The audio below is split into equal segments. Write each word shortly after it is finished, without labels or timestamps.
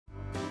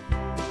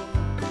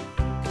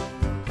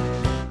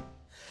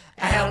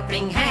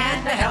helping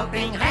hand, a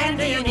helping hand.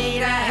 Do you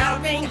need a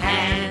helping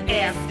hand?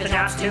 If the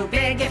job's too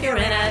big, if you're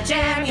in a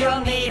jam, you'll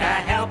need a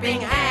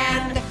helping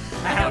hand.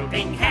 A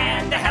helping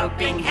hand, a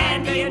helping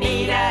hand. Do you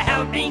need a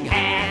helping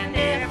hand?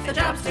 If the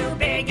job's too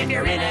big, if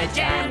you're in a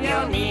jam,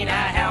 you'll need a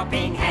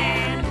helping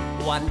hand.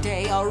 One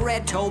day a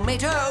red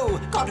tomato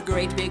got a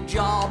great big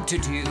job to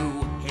do.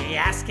 He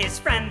asked his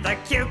friend the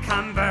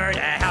cucumber to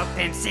help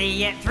him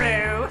see it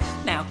through.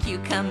 Now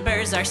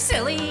cucumbers are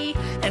silly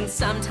and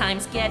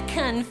sometimes get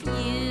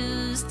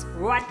confused.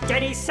 What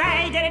did he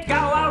say? Did it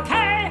go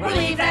okay? We'll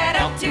leave that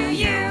up to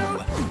you.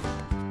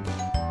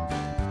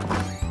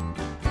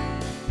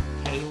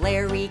 Hey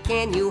Larry,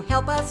 can you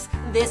help us?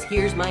 This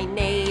here's my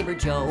neighbor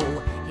Joe.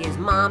 His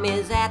mom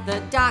is at the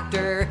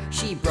doctor.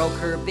 She broke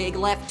her big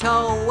left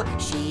toe.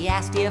 She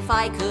asked if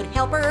I could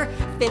help her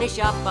finish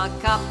up a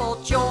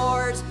couple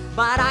chores.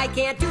 But I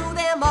can't do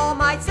them all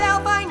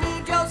myself. I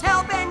need Joe's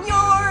help and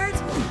yours.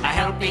 A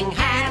helping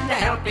hand, a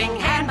helping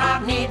hand.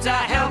 Bob needs a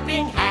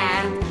helping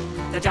hand.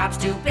 The job's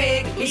too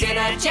big, he's in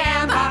a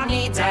jam. Bob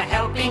needs a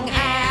helping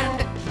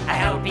hand. A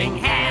helping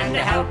hand,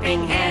 a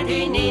helping hand.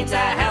 He needs a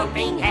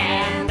helping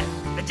hand.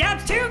 The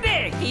job's too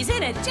big, He's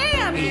in a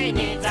jam. he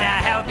needs a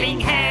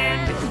helping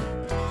hand.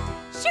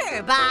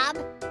 Sure, Bob.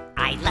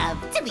 I love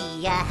to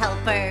be a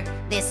helper.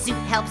 This suit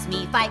helps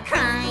me fight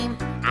crime.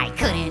 I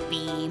couldn't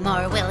be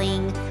more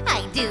willing.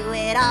 I do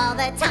it all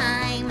the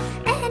time.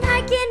 And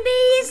I can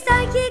be his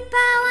sidekick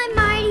pal. I'm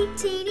Mighty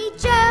Teeny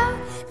Joe.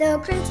 Though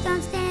critics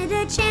don't stand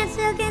a chance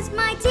against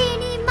my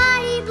teeny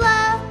mighty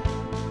blow.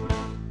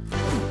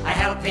 A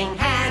helping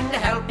hand, a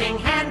helping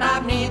hand.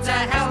 Bob needs a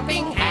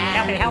helping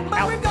hand.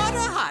 But we've got a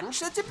hunch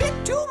that's a bit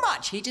too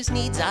much. He just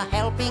needs a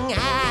helping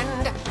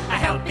hand. A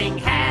helping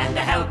hand,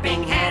 a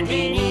helping hand.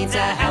 He needs a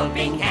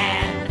helping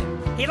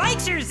hand. He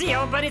likes your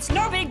zeal, but it's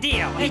no big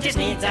deal. He just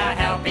needs a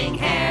helping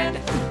hand.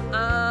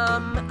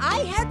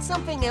 I had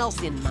something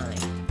else in mind.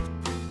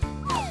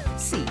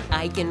 See,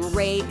 I can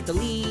rake the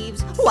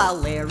leaves while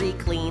Larry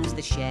cleans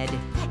the shed.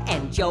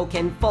 And Joe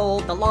can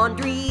fold the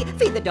laundry,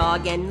 feed the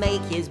dog, and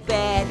make his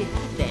bed.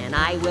 Then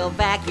I will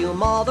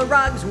vacuum all the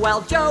rugs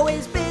while Joe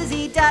is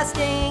busy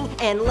dusting.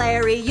 And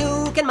Larry,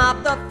 you can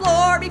mop the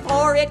floor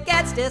before it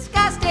gets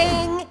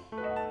disgusting.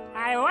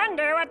 I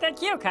wonder what the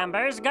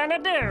cucumber's gonna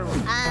do.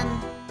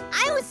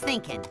 I was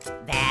thinking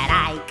that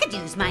I could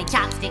use my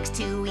chopsticks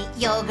to eat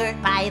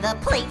yogurt by the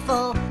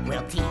plateful.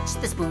 We'll teach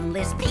the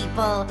spoonless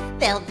people,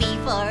 they'll be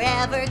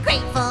forever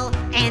grateful.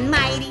 And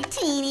Mighty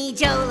Teeny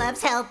Joe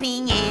loves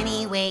helping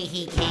any way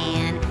he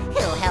can.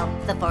 He'll help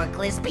the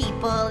forkless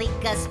people eat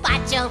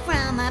gazpacho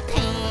from a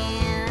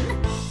pan.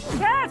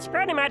 That's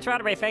pretty much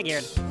what we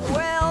figured.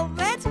 Well,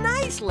 that's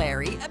nice,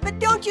 Larry, but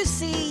don't you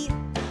see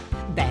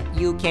that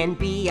you can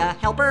be a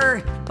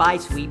helper by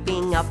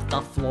sweeping up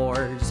the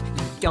floors?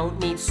 You don't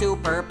need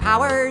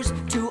superpowers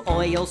to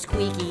oil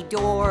squeaky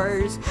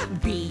doors.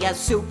 Be a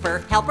super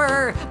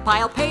helper,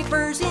 pile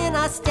papers in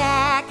a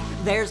stack.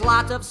 There's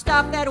lots of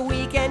stuff that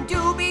we can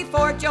do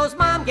before Joe's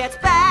mom gets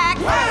back.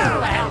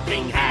 Whoa! A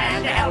helping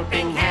hand, a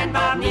helping hand.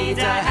 Bob needs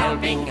a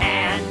helping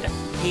hand.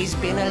 He's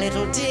been a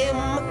little dim.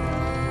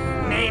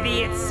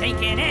 Maybe it's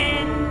sinking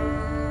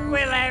in.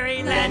 Will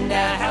Larry lend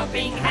a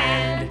helping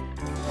hand?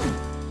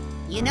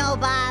 You know,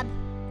 Bob,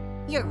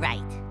 you're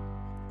right.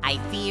 I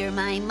fear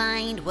my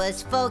mind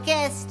was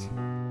focused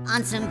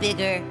on some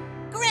bigger,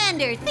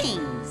 grander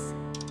things.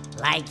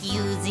 Like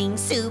using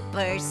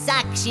super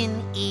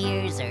suction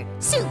ears or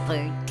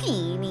super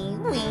teeny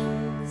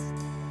wings.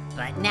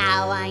 But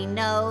now I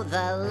know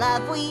the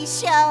love we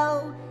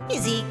show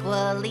is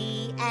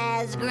equally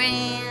as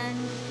grand.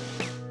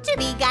 To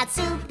be God's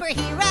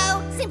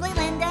superhero, simply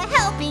lend a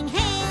helping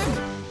hand.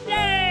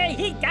 Yay,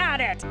 he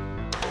got it!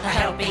 A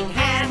helping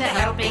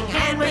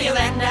hand, will you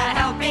lend a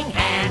helping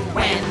hand?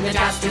 When the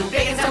job's too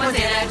big and someone's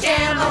in a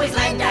jam, always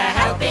lend a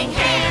helping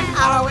hand.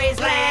 Always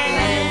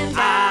lend a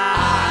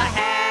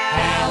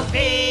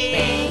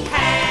helping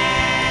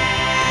hand.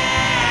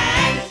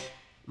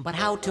 But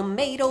how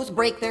tomatoes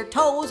break their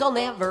toes, I'll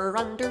never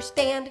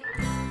understand.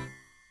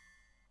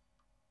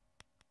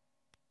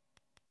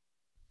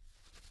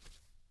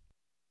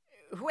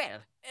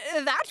 Well,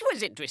 that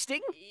was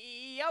interesting.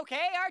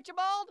 Okay,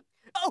 Archibald?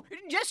 Oh,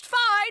 just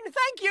fine,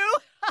 thank you.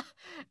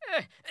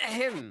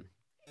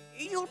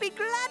 You'll be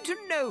glad to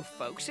know,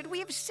 folks, that we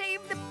have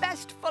saved the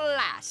best for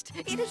last.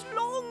 It has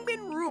long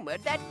been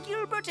rumored that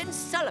Gilbert and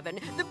Sullivan,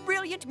 the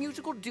brilliant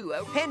musical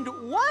duo, penned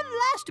one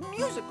last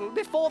musical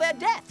before their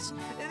deaths.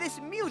 This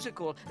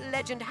musical,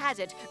 legend has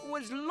it,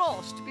 was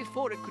lost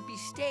before it could be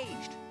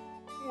staged.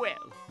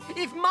 Well,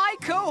 if my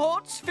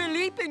cohorts,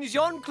 Philippe and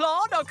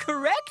Jean-Claude, are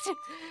correct,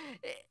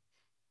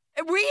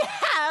 we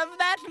have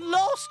that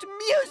lost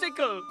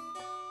musical.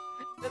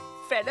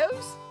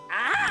 Fellows?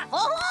 Ah!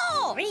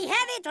 Oh, we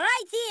have it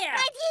right here!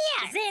 Right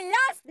here! The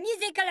lost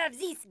musical of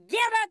this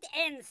Gilbert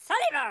and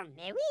Sullivan!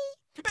 May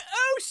we?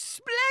 Oh,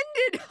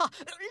 splendid!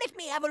 Let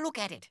me have a look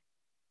at it.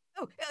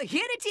 Oh,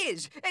 here it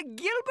is.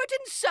 Gilbert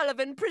and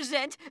Sullivan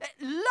present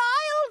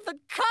Lyle the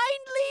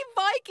Kindly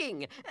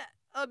Viking,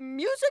 a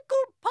musical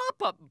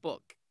pop-up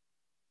book.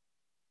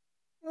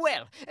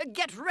 Well,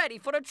 get ready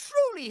for a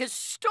truly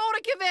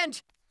historic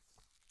event.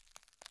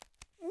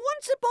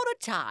 Once upon a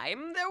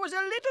time, there was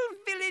a little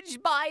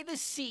village by the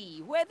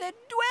sea where there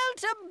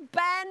dwelt a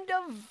band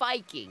of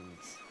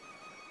Vikings.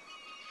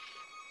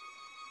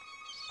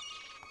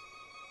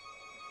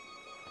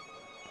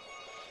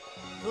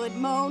 Good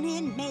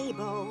morning,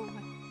 Mabel.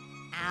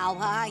 How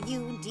are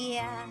you,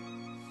 dear?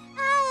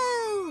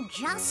 Oh,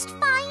 just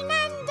fine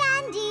and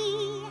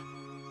dandy.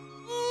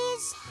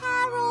 Is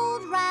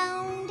Harold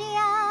round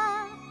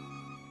here?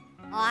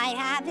 I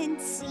haven't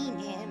seen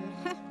him,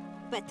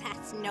 but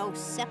that's no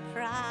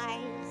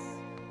surprise.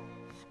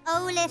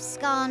 Olaf's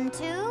gone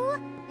too?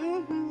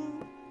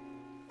 Mm-hmm.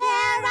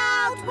 They're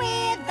out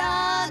with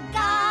the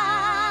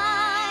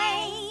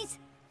guys.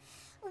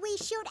 We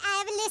should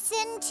have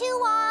listened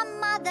to our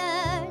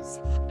mothers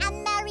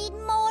and married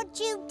more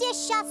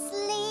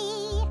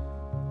judiciously.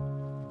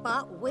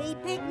 But we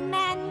pick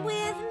men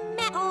with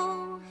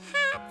metal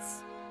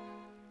hats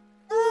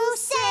Who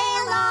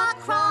sail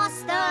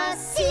across the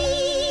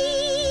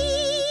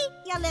sea.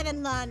 You live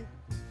and learn.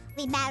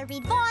 We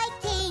married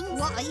Vikings.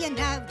 What do you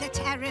know? The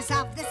terrors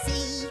of the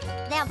sea.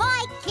 They're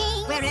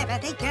Vikings. Wherever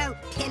they go,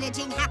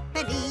 pillaging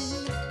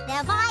happily.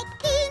 They're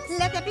Vikings.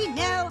 Let there be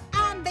no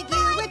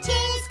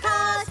ambiguities,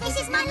 'cause This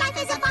is my life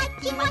as a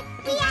Viking wife.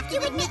 We have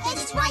to admit that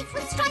it's rife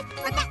with strife,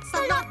 but that's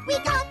the lot we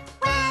got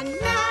when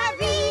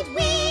married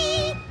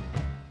we.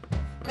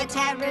 the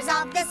terrors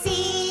of the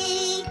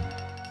sea.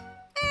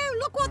 Oh,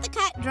 look what the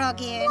cat drug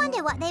in.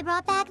 Wonder what they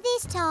brought back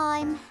this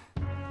time.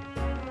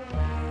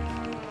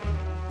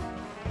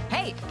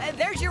 Hey,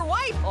 there's your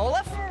wife,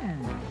 Olaf.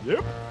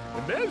 Yep,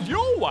 and there's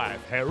your wife,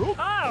 Harold.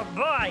 Oh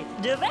boy,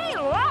 do they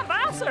love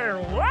us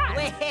or what?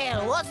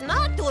 Well, what's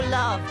not to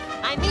love?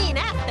 I mean,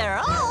 after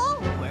all,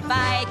 we're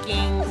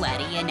Vikings. What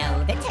do you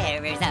know? The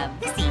terrors of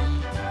the sea.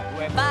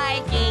 We're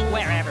Vikings.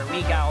 Wherever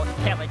we go,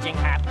 pillaging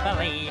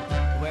happily.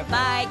 We're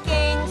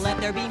Vikings. Let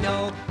there be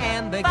no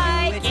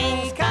ambiguity.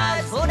 Vikings,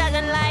 'cause who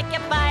doesn't like a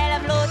pile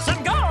of loot?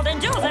 Some gold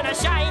and jewels and a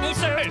shiny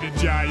suit. And a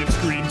giant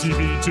screen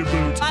TV to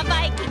boot. A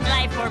Viking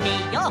life for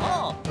me.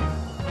 Yo-ho!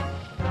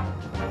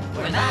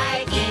 We're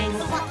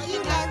Vikings. What do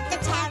you know? The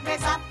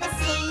terrors of the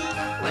sea.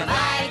 We're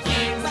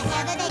Vikings.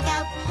 Wherever they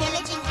go,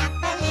 pillaging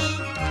happily.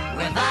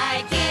 We're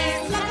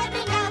Vikings. Let there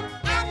be no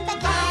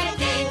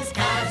Vikings,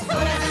 'cause who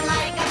doesn't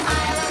like a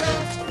pile of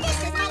loot? This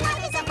is my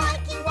life as a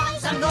Viking wife.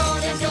 Some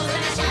gold and jewels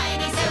and a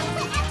shiny suit.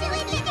 We have to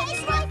admit that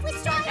it's rife with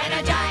strife. And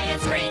a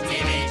giant screen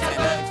TV to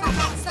boot. But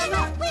that's the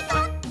lot we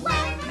got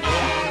when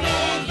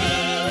married we.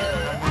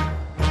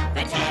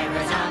 The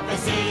terrors of the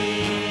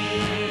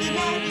sea. We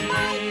married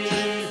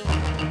Vikings.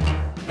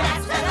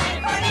 That's the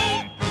life for me.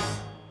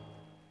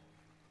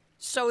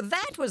 So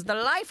that was the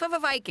life of a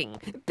Viking.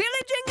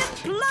 Pillaging and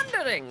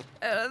plundering.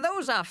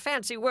 Those are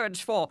fancy words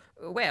for,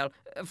 well,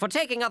 for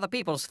taking other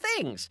people's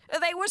things.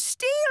 They were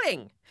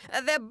stealing.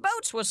 Their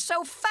boats were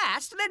so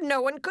fast that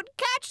no one could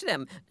catch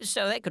them,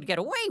 so they could get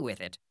away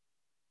with it.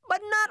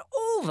 But not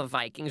all the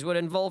Vikings were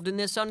involved in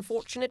this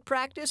unfortunate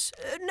practice.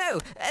 No,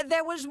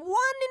 there was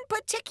one in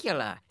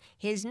particular.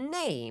 His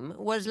name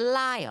was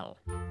Lyle.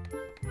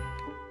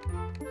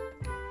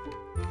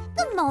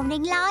 Good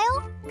morning,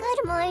 Lyle.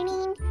 Good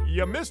morning.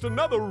 You missed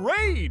another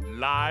raid,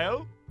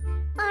 Lyle.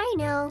 I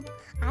know.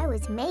 I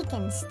was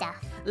making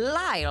stuff.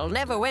 Lyle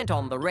never went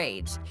on the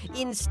raids.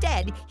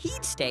 Instead,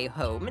 he'd stay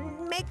home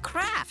and make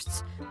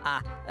crafts.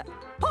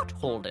 Pot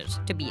holders,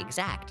 to be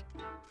exact.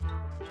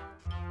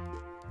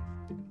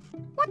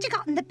 What you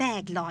got in the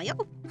bag,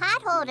 Lyle?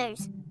 Pot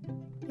holders.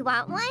 You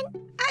want one?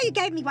 Oh, you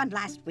gave me one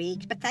last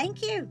week, but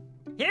thank you.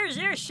 Here's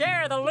your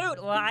share of the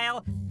loot,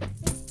 Lyle.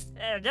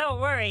 Don't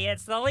worry,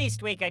 it's the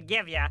least we could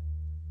give you.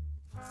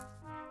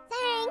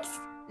 Thanks.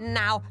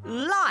 Now,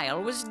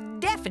 Lyle was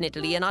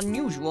definitely an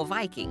unusual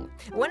Viking.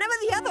 Whenever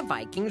the other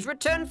Vikings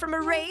returned from a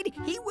raid,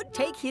 he would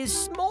take his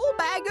small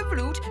bag of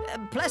loot,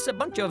 plus a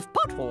bunch of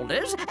pot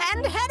holders,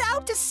 and head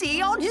out to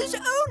sea on his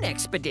own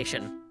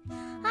expedition.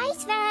 Hi,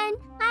 Sven.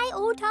 Hi,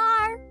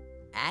 Otar.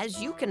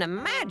 As you can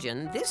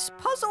imagine, this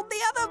puzzled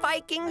the other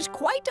Vikings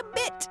quite a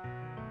bit.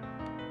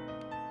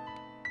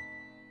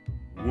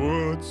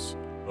 What's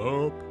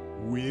up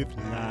with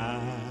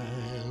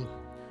Lyle?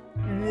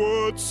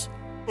 What's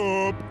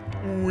up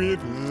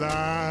with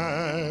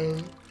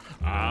Lyle?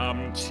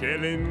 I'm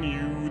telling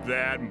you,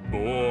 that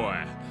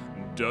boy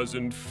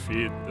doesn't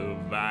fit the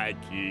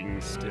Viking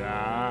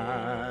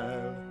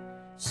style.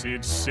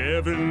 Since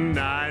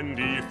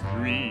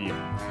 793,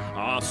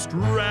 our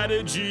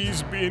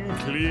strategy's been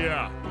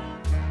clear.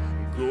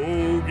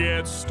 Go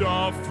get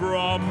stuff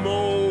from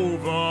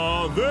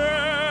over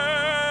there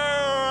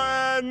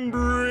and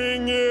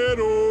bring it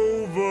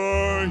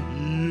over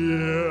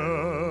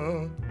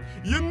here.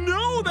 You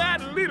know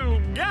that little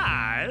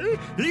guy?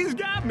 He's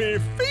got me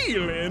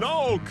feeling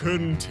all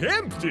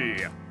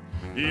contempty.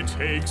 He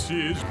takes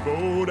his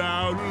boat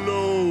out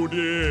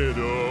loaded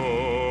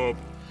up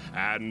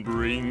and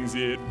brings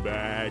it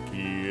back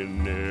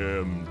in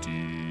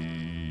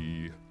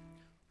empty.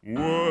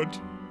 What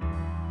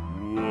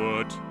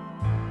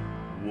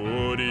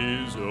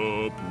is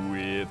up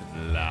with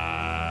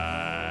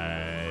Lyle?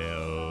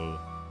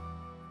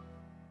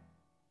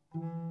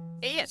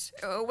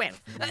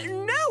 Yes,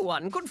 no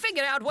one could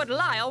figure out what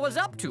Lyle was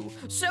up to.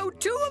 So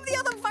two of the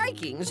other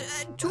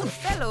Vikings, two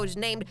fellows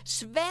named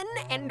Sven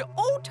and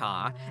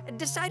Otar,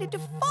 decided to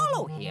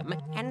follow him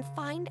and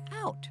find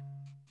out.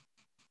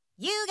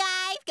 You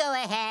guys go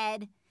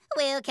ahead.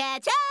 We'll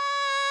catch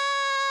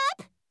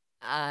up.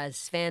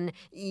 Sven,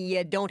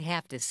 you don't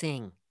have to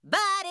sing. But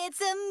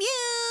it's a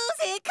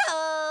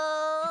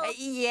musical.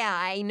 Yeah,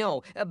 I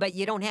know, but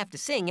you don't have to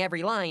sing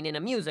every line in a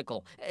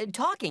musical.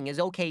 Talking is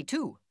okay,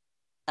 too.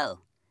 Oh,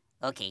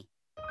 okay.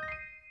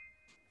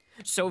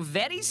 So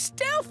very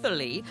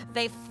stealthily,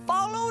 they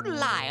followed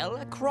Lyle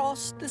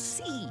across the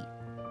sea.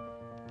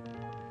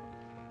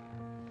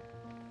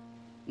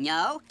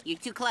 No, you're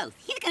too close.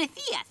 He's gonna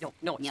see us.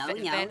 No,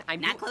 Sven,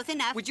 I'm not close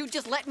enough. Would you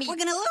just let me? We're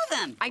gonna lose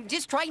him. I'm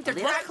just trying to A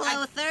little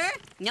closer.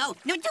 No,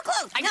 too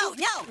close. No.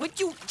 Would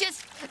you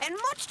just... And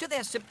much to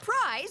their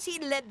surprise, he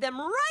led them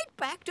right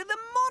back to the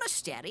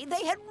monastery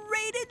they had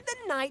raided the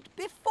night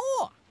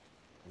before.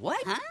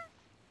 What? Huh?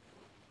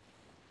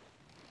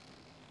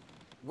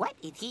 What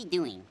is he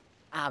doing?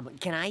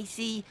 Can I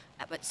see?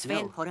 But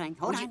Sven, No, hold on.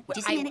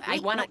 Just a minute. I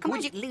Wait, wanna. no, come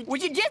would on. you?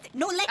 Would you just?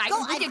 No, let go.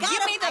 Would you I've got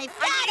give me him. the? I've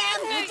got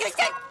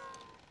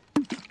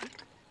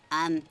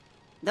him.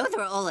 Those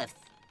are Olaf's.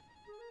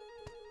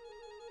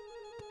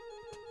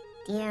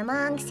 Dear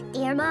monks,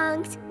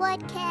 what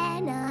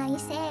can I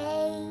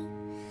say?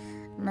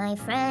 My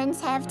friends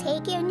have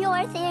taken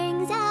your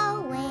things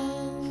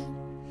away.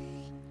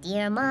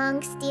 Dear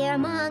monks,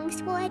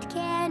 what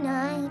can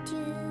I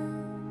do?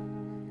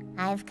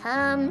 I've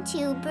come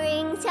to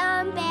bring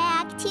some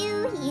back to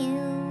you.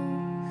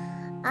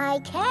 I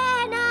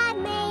cannot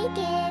make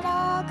it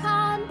all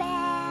come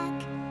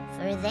back,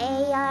 for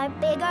they are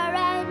bigger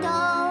and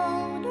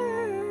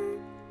older.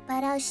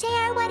 But I'll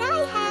share what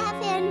I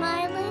have in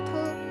my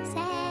little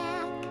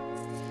sack,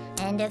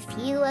 and a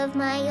few of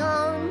my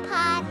own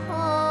pot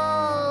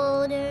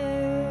holders.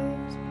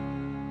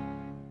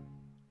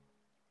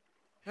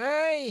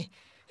 Hey,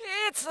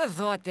 it's the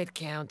thought that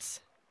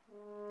counts.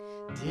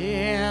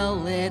 Dear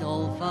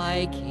little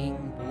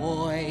Viking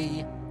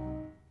boy.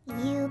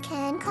 You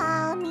can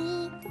call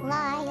me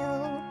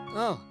Lyle.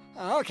 Oh,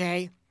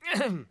 okay.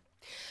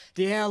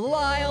 Dear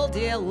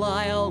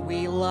Lyle,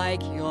 we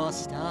like your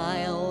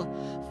style,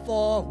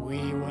 for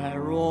we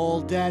were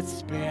all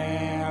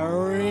despairing.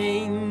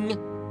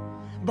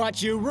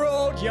 But you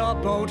rowed your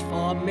boat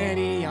for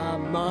many a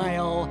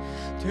mile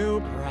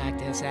to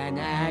practice an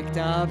act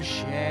of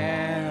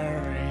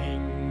sharing.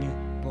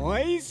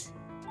 Boys?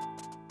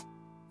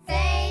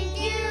 Thank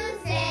you,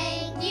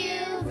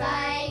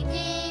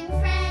 Viking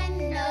friend.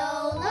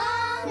 No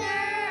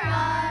longer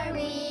are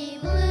we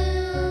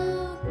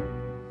blue.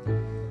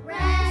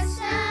 Rest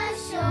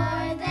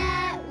assured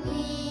that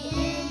we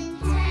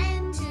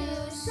intend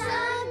to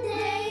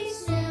someday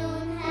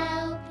soon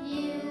help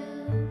you.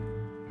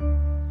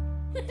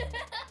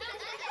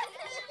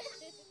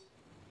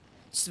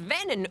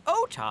 Sven and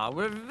Otar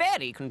were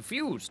very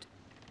confused.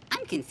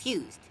 I'm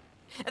confused.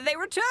 They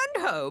returned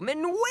home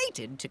and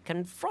waited to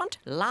confront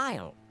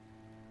Lyle.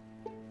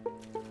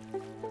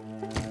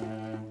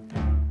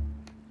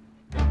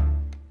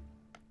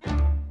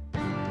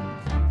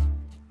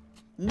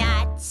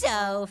 Not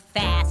so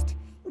fast.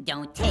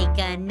 Don't take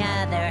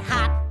another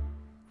hop.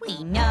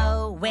 We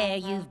know where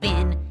you've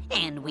been,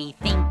 and we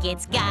think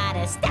it's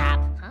gotta stop.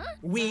 Huh?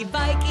 We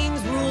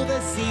Vikings rule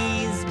the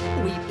seas.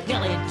 We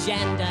pillage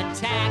and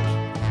attack.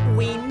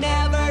 We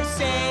never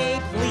say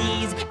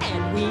please,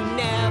 and we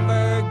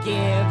never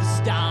give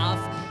stuff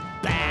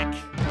back.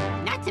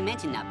 Not to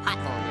mention the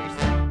potholders.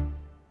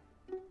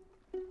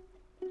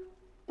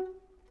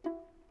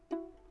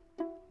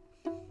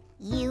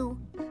 You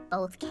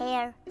both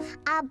care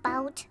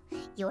about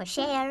your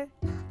share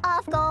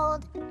of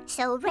gold,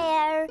 so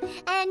rare,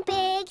 and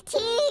big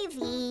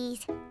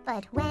TVs.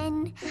 But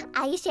when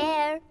I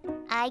share,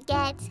 I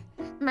get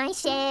my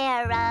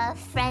share of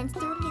friends.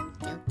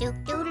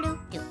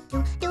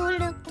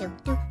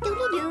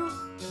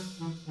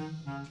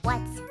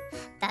 What's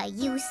the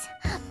use?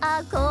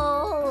 A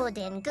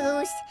golden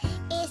goose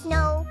is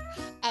no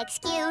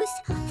excuse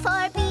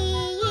for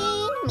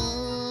being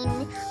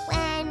mean.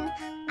 When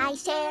I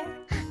share,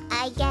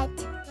 I get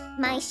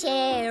my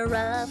share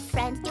of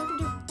friends.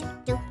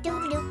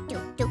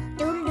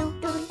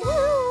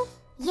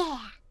 Yeah.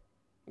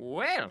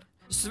 Well,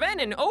 Sven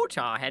and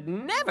Otar had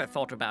never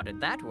thought about it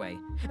that way.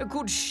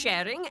 Could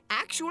sharing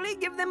actually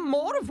give them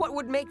more of what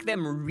would make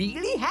them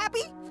really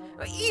happy?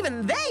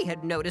 Even they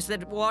had noticed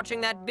that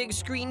watching that big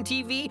screen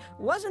TV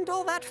wasn't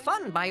all that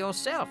fun by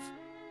yourself.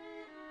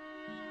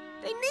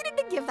 They needed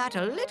to give that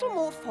a little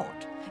more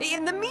thought.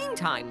 In the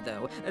meantime,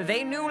 though,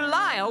 they knew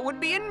Lyle would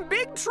be in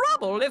big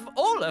trouble if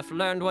Olaf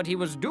learned what he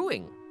was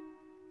doing.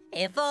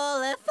 If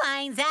Olaf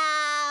finds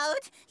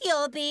out,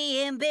 you'll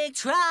be in big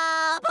trouble.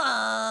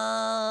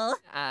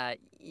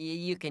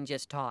 You can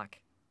just talk.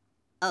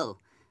 Oh,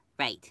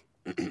 right.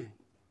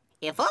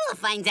 If Olaf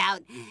finds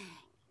out,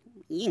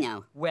 you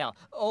know. Well,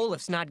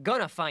 Olaf's not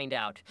gonna find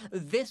out.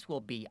 This will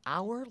be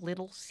our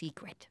little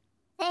secret.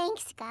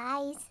 Thanks,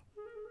 guys.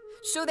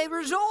 so they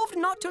resolved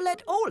not to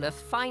let Olaf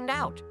find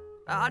out.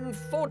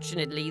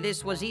 Unfortunately,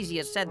 this was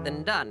easier said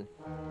than done.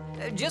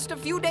 Just a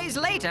few days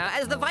later,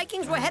 as the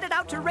Vikings were headed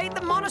out to raid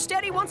the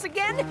monastery once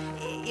again,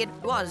 it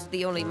was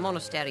the only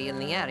monastery in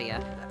the area,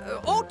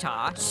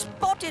 Ottar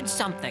spotted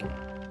something.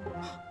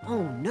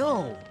 Oh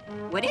no!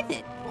 What is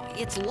it?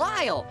 It's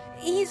Lyle.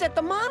 He's at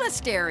the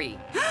monastery.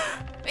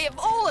 If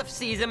Olaf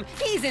sees him,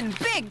 he's in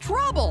big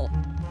trouble.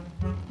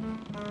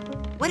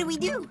 What do we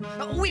do?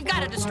 We've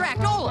got to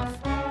distract Olaf.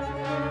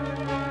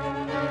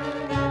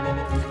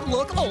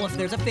 Look, Olaf,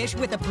 there's a fish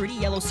with a pretty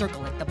yellow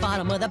circle at the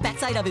bottom of the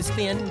backside of his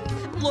fin.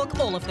 Look,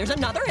 Olaf, there's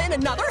another and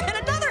another and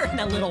another. And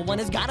that little one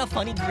has got a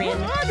funny grin.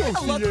 Well, I don't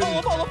see Look,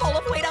 any.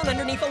 Olaf, way down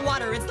underneath the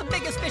water. It's the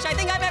biggest fish I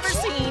think I've ever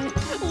seen.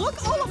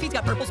 Look, Olaf, he's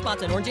got purple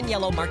spots and orange and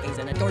yellow markings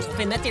and a dorsal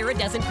fin that's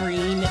iridescent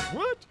green.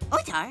 What?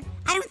 Ottar,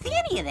 I don't see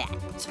any of that.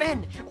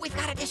 Sven, we've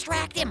got to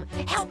distract him.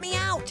 Help me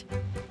out.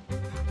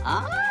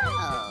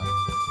 Oh.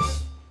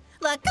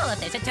 Look, Olaf,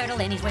 there's a turtle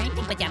and he's wearing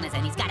pink pajamas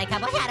and he's got a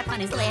cowboy hat upon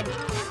his lid.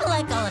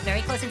 Look, Olaf, very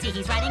close and see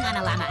he's riding on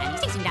a llama and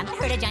he's chasing down the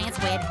herd of giant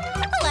squid.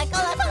 Look,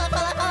 Olaf.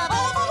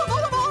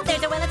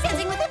 There's a whale that's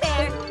dancing with a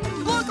bear.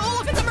 Look,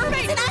 Olaf, it's a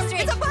mermaid. It's an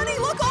ostrich. It's a bunny.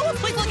 Look, Olaf,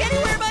 please look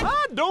anywhere but...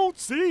 I don't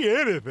see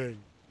anything.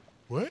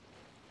 What?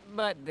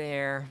 But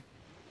there.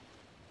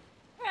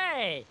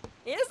 Hey,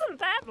 isn't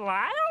that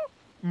Lyle?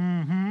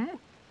 Mm-hmm.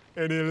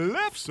 And he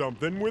left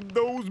something with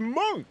those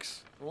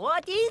monks.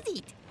 What is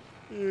it?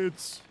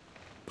 It's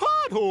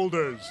pot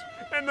holders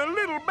and the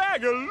little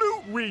bag of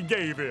loot we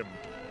gave him.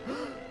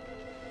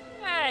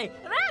 Hey,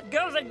 that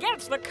goes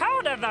against the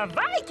code of the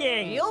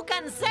Viking. You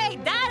can say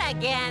that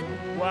again.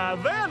 Why,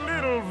 that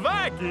little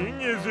Viking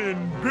is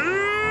in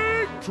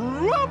big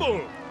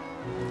trouble.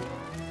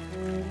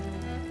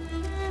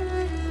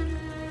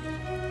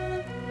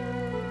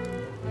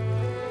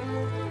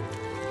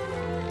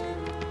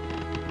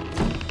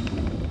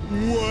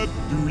 What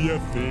do you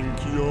think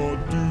you're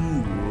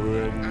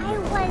doing? I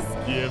was,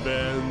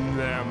 Giving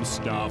them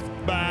stuff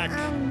back.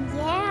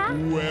 yeah?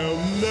 Well,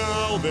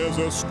 now there's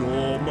a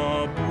storm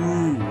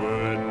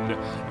a-brewing,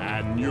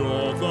 and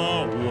you're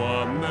the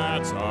one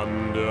that's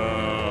under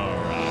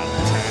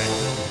attack.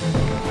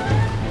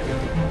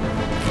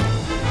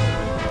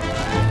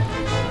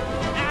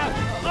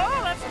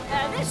 Olaf,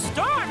 this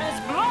storm is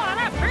blowing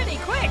up pretty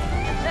quick.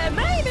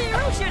 Maybe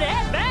we should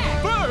head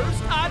back.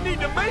 First, I need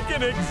to make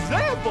an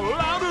example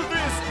out of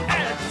this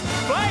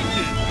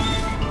ex-Viking.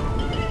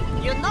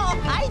 You know,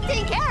 I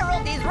think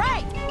Harold is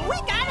right. We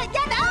gotta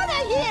get out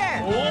of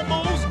here.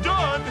 Almost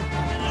done.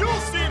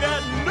 You'll see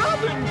that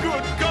nothing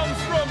good comes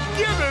from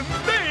giving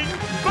things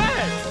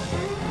back.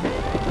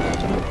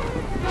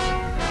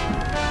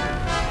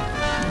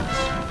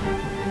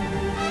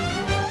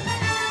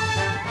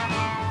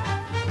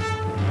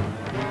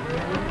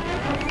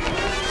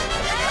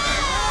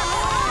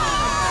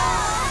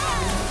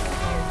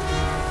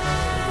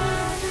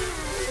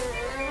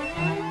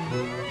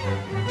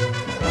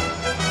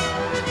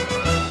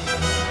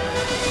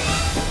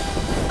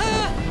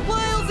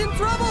 Lyle's in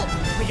trouble.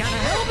 We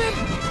gotta help him.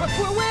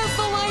 Where's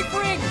the life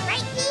ring?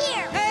 Right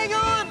here! Hang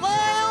on,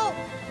 Lyle.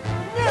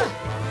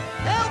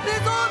 Help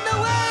is on the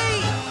way.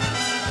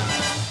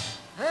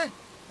 Huh?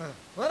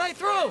 What'd I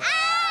throw?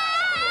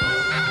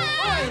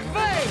 Hey,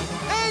 Vay,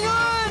 hang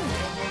on.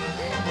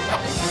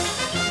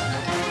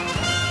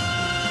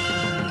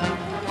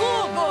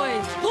 Pull,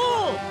 boys,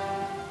 pull.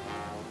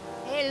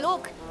 Hey,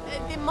 look,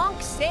 the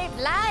monks saved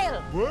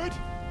Lyle. What?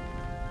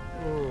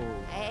 Oh.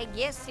 I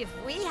guess if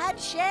we had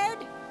shared,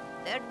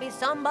 there'd be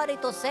somebody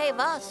to save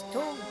us,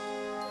 too.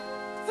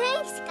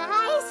 Thanks,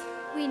 guys.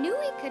 We knew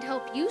we could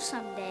help you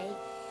someday.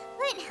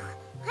 But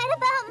what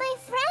about my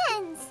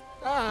friends?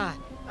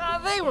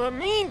 They were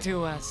mean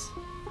to us.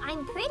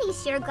 I'm pretty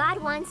sure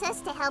God wants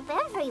us to help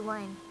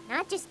everyone,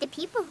 not just the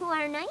people who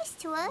are nice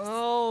to us.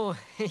 Oh,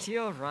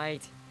 you're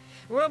right.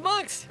 We're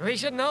monks. We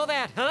should know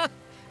that, huh?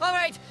 All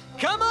right,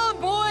 come on,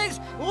 boys.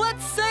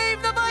 Let's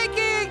save the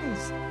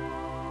Vikings.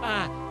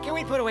 Can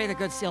we put away the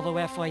good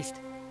silverware first?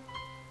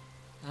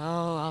 Oh,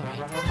 all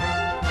right.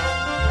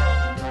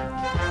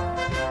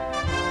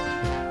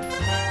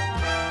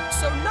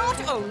 So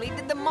not only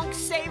did the monks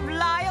save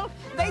Lyle,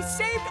 they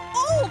saved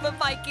all the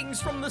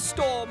Vikings from the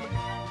storm.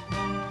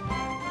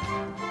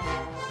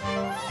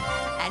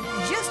 And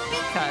just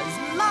because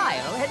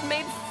Lyle had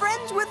made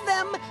friends with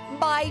them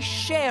by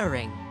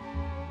sharing.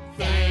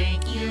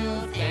 Thank you,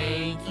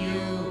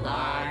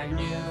 our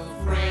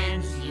new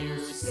friends. You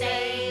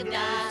saved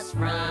us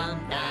from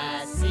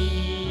the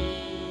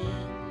sea.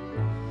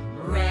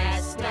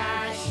 Rest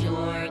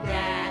assured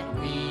that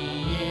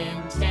we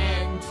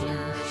intend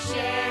to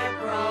share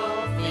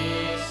proficiently.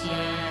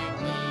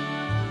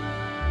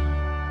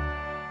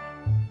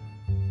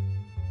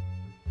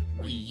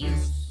 We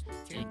used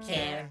to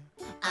care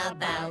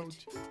about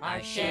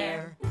our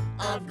share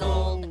of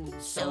gold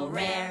so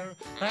rare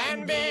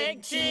and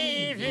big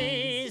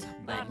TVs.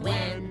 But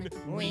when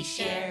we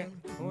share,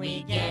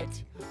 we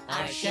get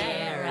our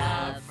share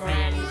of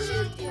friends.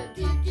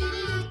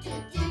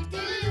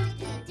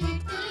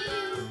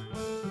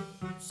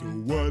 So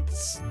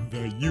what's the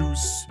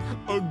use.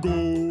 A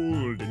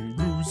golden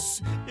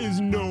goose is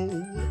no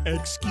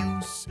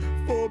excuse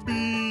for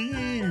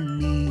being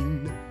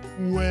mean.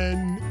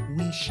 When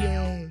we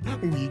share,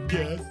 we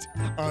get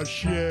a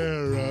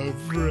share of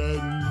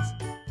friends.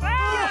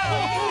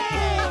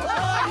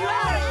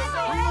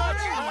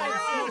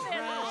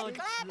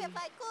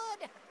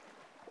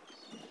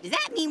 Does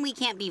that mean we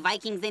can't be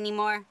Vikings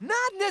anymore?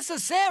 Not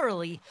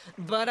necessarily,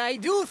 but I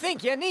do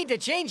think you need to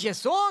change your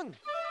song.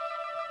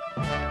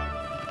 We're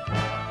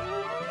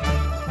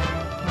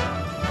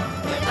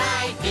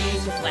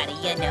Vikings, what do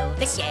you know?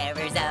 The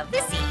sharers of the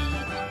sea.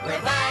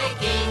 We're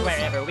Vikings.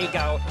 Wherever we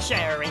go,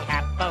 sharing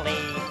happily.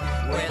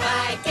 We're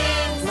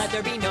Vikings. Let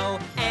there be no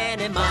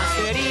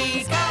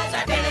animosity. Cause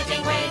our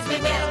pillaging ways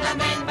we will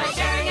amend by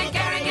sharing and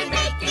caring and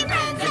making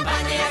friends. And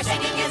finally our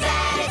singing is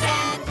at its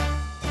end.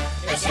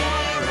 The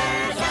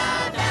sharers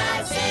of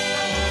the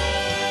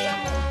sea.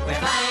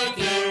 We're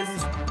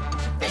Vikings.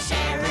 The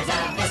sharers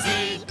of the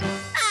sea.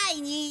 I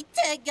need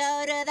to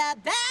go to the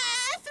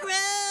bathroom.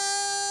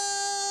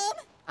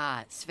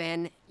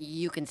 Sven,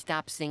 you can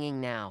stop singing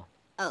now.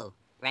 Oh,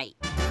 right.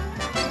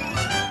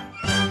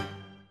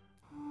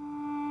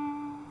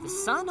 The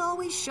sun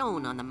always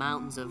shone on the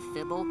mountains of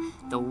Fibble.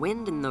 The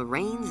wind and the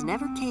rains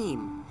never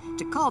came.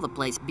 To call the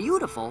place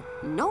beautiful,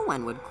 no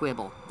one would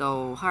quibble,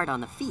 though hard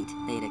on the feet,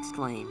 they'd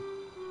exclaim.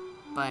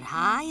 But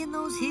high in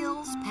those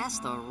hills,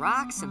 past the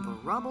rocks and the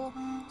rubble,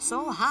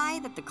 so high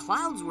that the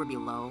clouds were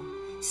below,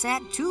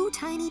 sat two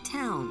tiny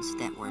towns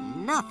that were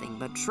nothing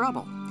but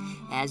trouble.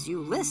 As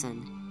you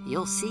listen,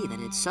 you'll see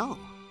that it's so.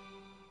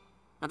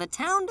 Now the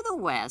town to the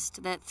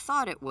west that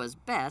thought it was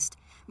best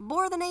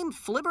bore the name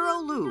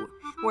Flibberoloo,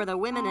 where the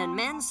women and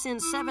men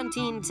since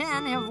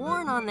 1710 have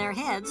worn on their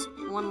heads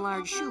one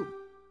large shoe.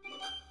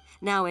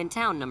 Now in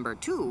town number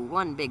 2,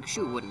 one big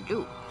shoe wouldn't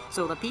do,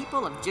 so the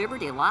people of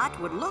Gibberty Lot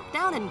would look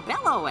down and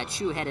bellow at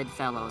shoe-headed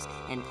fellows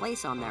and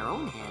place on their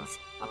own heads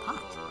a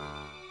pot.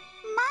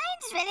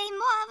 Mine's really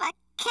more of a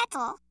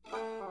kettle.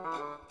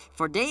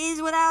 For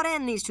days without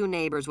end, these two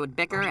neighbors would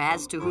bicker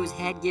as to whose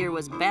headgear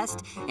was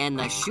best, and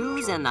the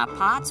shoes and the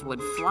pots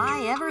would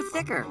fly ever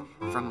thicker,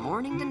 from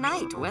morning to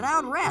night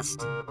without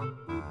rest.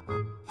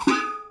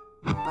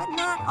 But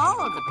not all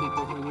of the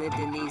people who lived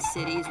in these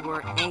cities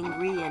were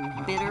angry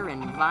and bitter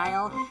and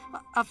vile.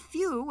 A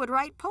few would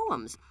write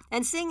poems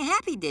and sing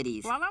happy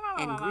ditties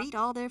and greet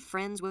all their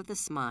friends with a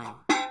smile.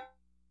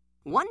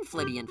 One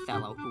Flibbian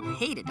fellow who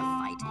hated to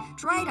fight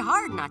tried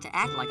hard not to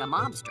act like a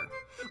mobster.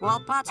 While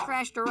pots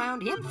crashed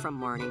around him from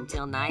morning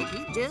till night,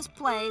 he'd just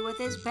play with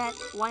his pet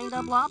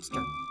wind-up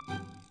lobster.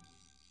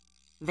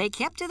 They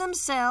kept to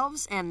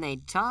themselves, and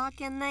they'd talk,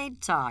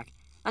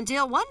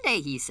 until one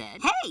day he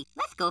said, Hey,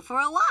 let's go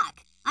for a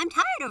walk. I'm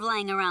tired of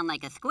lying around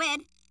like a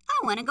squid.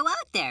 I want to go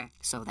out there.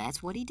 So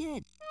that's what he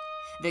did.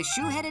 The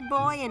shoe-headed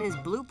boy and his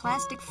blue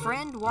plastic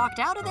friend walked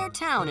out of their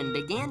town and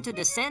began to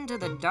descend to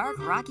the dark,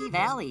 rocky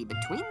valley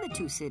between the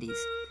two cities,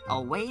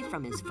 away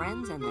from his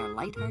friends and their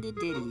light-hearted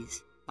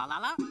ditties.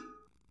 Ba-la-la,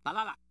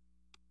 ba-la-la.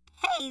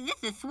 Hey,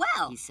 this is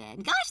swell, he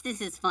said. Gosh,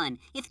 this is fun.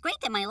 It's great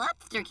that my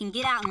lobster can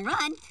get out and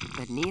run.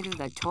 But neither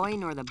the toy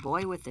nor the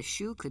boy with the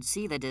shoe could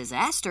see the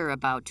disaster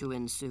about to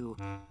ensue.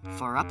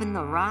 For up in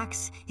the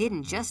rocks,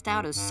 hidden just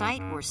out of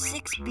sight, were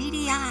 6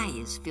 beady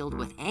eyes filled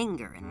with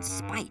anger and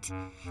spite.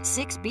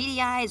 6 beady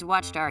eyes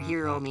watched our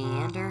hero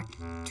meander,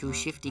 2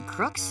 shifty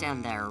crooks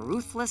and their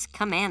ruthless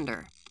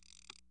commander.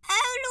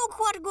 Oh, look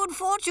what good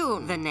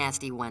fortune, the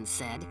nasty one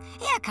said.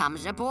 Here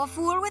comes a poor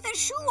fool with a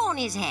shoe on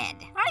his head.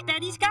 I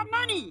bet he's got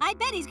money. I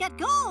bet he's got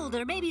gold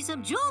or maybe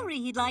some jewelry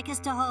he'd like us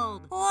to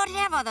hold.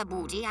 Whatever the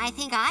booty, I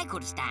think I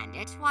could stand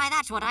it. Why,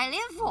 that's what I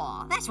live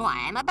for. That's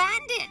why I'm a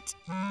bandit.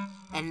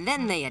 And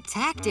then they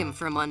attacked him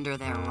from under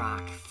their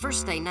rock.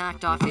 First they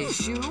knocked off his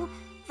shoe,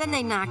 then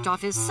they knocked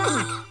off his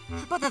sock.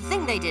 But the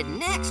thing they did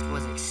next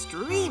was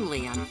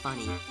extremely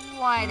unfunny.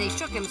 Why, they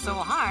shook him so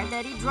hard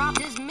that he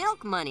dropped his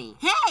milk money.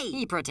 Hey!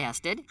 He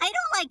protested. I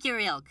don't like your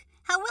ilk.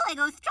 How will I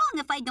go strong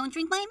if I don't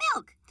drink my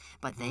milk?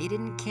 But they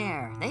didn't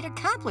care. They'd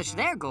accomplished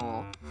their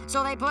goal.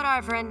 So they put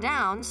our friend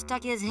down,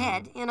 stuck his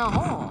head in a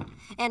hole,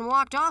 and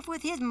walked off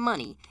with his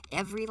money,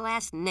 every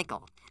last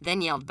nickel.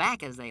 Then yelled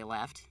back as they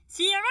left.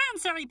 See you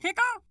around, silly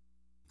pickle.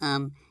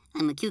 I'm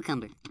a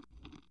cucumber.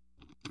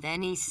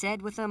 Then he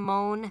said with a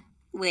moan,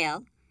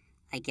 Well,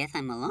 I guess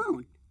I'm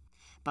alone.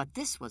 But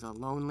this was a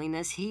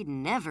loneliness he'd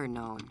never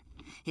known.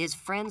 His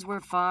friends were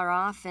far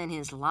off and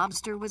his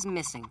lobster was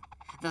missing.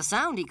 The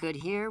sound he could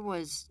hear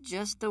was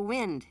just the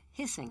wind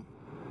hissing.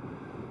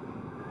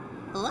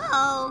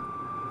 Hello?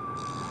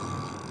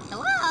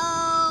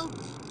 Hello?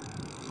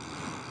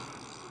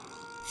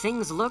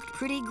 Things looked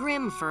pretty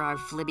grim for our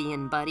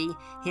Flibbian buddy,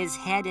 his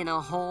head in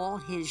a hole,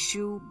 his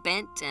shoe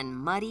bent and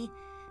muddy.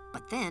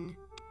 But then,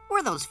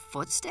 were those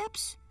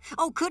footsteps?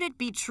 Oh, could it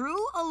be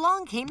true?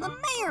 Along came the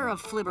mayor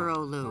of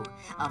Flibberoloo.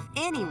 Of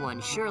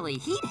anyone, surely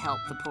he'd help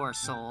the poor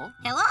soul.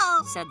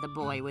 Hello? Said the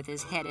boy with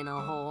his head in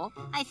a hole.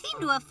 I seem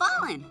to have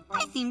fallen.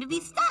 I seem to be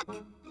stuck.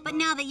 But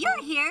now that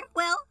you're here,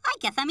 well, I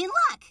guess I'm in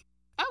luck.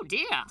 Oh,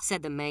 dear,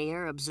 said the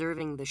mayor,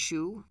 observing the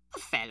shoe. a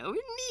fellow in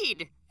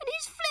need, and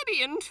he's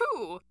Flibian,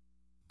 too.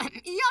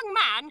 Young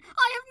man,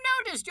 I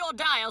have noticed your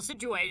dire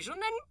situation,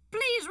 and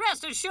please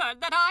rest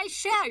assured that I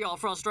share your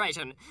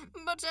frustration.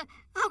 But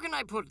how can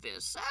I put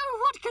this?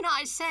 What can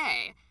I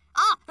say?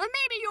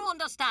 Maybe you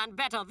understand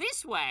better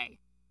this way.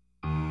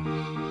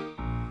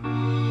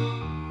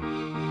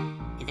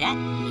 Is that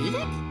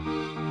music?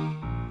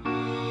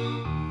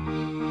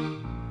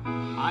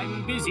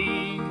 I'm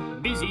busy,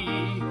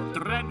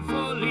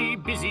 dreadfully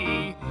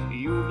busy.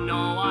 You've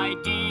no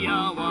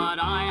idea what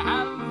I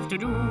have to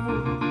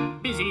do.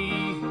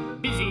 Busy,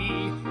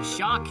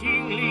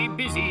 shockingly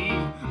busy.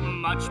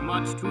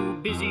 Much too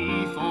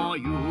busy for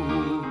you.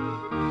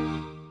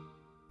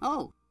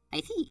 Oh,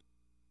 I see.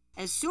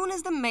 As soon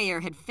as the mayor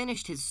had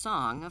finished his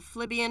song, a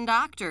Flibian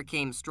doctor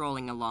came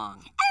strolling along.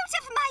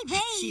 Out of my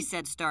way! She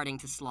said, starting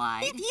to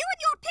slide. If you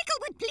and your pickle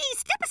would please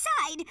step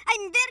aside.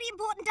 I'm very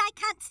important. I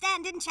can't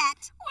stand and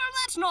chat. Well,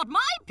 that's not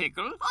my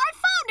pickle. I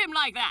found him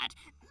like that.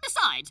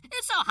 Besides,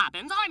 it so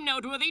happens I'm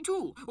noteworthy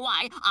too.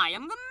 Why, I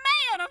am the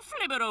mayor of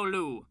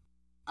Flibberoloo.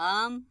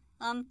 I'm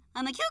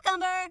a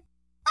cucumber.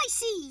 I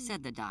see,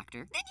 said the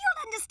doctor. Then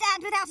you'll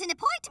understand without an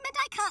appointment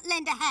I can't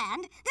lend a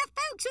hand. They're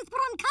folks with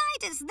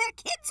bronchitis. They're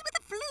kids with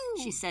the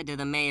flu. She said to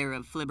the mayor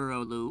of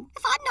Flibberoloo.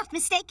 If I'm not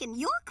mistaken,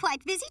 you're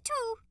quite busy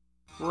too.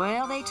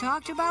 Well, they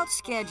talked about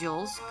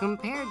schedules,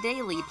 compared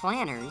daily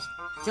planners,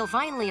 till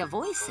finally a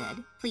voice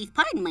said, Please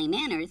pardon my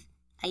manners.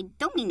 I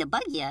don't mean to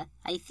bug you.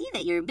 I see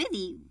that you're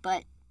busy,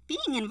 but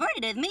being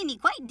inverted has made me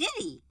quite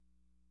dizzy.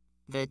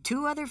 The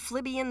two other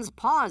Flibians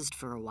paused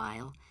for a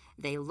while.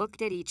 They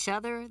looked at each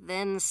other,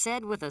 then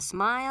said with a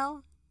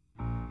smile,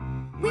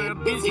 We're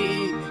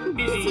busy,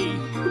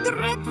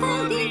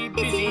 dreadfully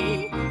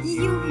busy.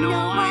 You've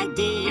no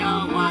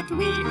idea what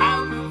we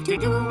have to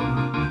do.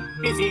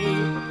 Busy,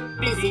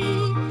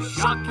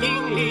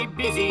 shockingly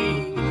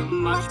busy.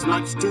 Much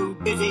too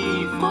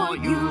busy for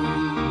you.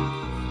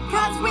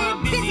 'Cause we're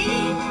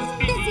busy,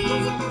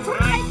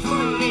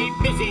 frightfully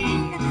busy.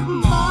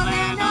 More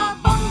than a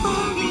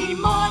bumblebee,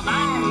 more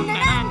than an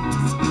ant.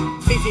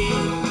 Busy,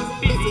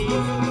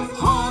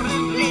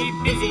 horribly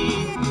busy.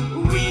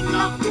 We'd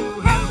love to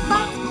help,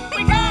 but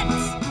we can't.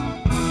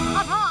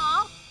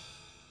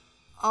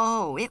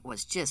 Oh, it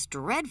was just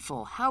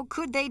dreadful. How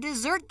could they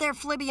desert their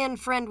Flibian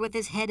friend with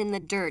his head in the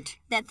dirt?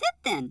 That's it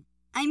then.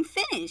 I'm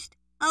finished.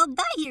 I'll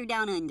die here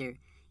down under.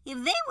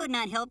 If they would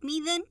not help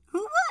me, then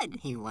who would?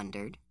 He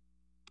wondered.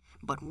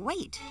 But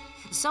wait,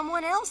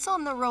 someone else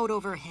on the road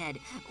overhead.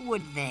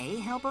 Would they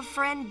help a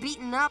friend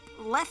beaten up,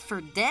 left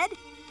for dead?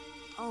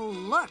 Oh,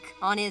 look,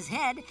 on his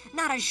head,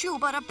 not a shoe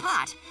but a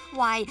pot.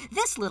 Why,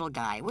 this little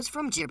guy was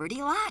from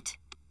Gibberty-Lot.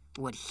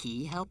 Would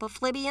he help a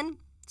Flibian?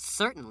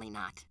 Certainly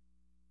not.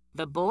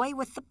 The boy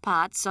with the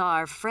pot saw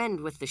our friend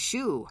with the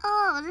shoe.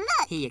 Oh,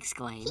 look! He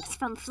exclaimed. He's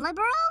from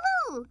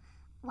Flibberoloo.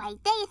 Why,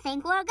 they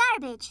think we're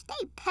garbage.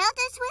 They pelt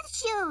us with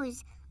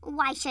shoes.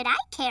 Why should I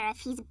care if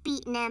he's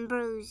beaten and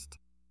bruised?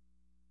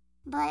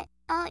 But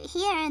out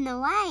here in the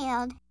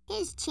wild,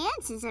 his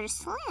chances are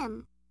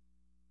slim.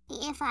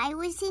 If I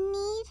was in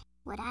need,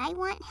 would I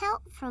want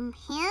help from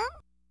him?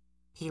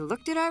 He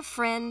looked at our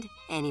friend,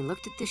 and he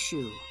looked at the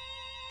shoe.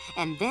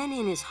 And then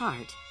in his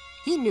heart,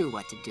 he knew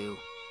what to do.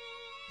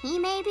 He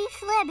may be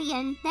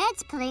Flibian,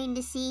 that's plain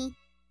to see.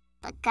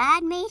 But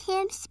God made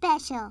him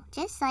special,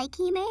 just like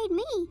he made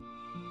me.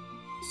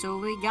 So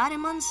we got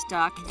him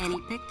unstuck, and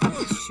he picked up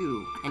his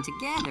shoe. And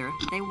together,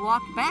 they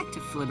walked back to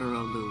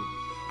Flibberoloo,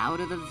 out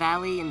of the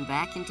valley and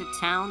back into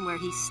town, where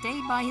he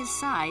stayed by his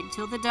side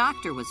till the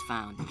doctor was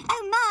found.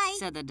 Oh, my!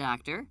 Said the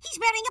doctor. He's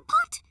wearing a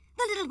pot.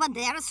 The little one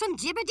there is from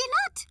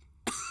Gibberty-Lot.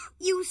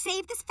 You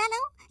saved this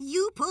fellow?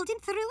 You pulled him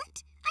through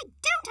it? I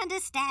don't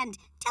understand.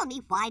 Tell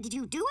me, why did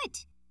you do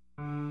it?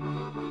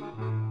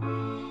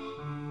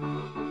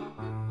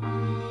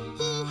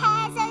 He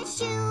has a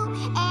shoe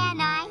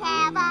and I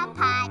have a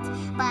pot,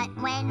 but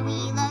when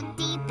we look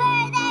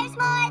deeper, there's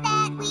more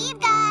that we've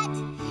got.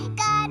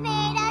 God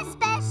made us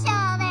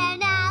special, and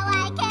now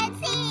I can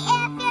see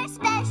if you're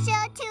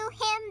special to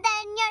him,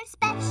 then you're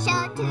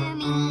special to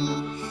me.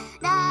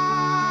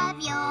 Love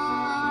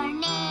your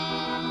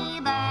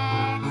neighbor.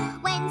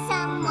 When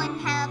someone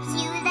helps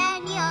you,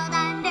 then you'll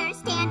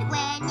understand.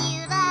 When you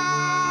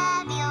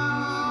love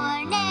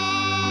your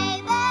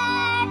neighbor,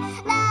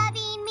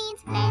 loving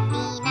means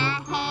lending a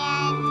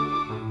hand.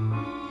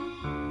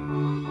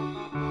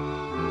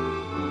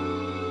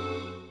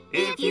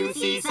 If you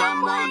see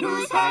someone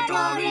who's hurt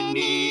or in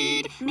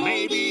need,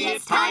 maybe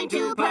it's time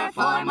to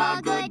perform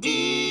a good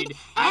deed.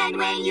 And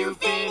when you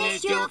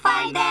finish, you'll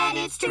find that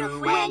it's true.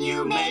 When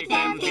you make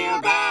them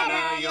feel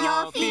better,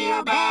 you'll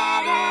feel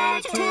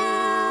better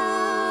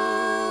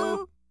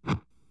too.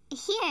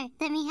 Here,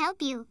 let me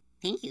help you.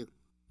 Thank you.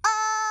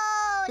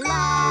 Oh,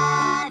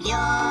 love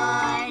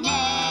your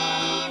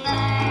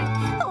neighbor.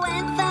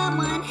 When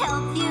someone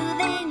helps you,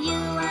 then you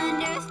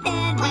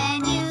understand.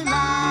 When you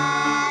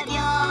love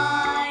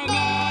your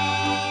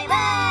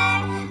neighbor,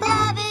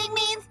 loving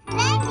means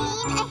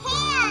lending a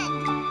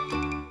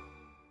hand.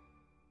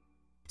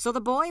 So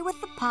the boy with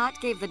the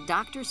pot gave the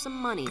doctor some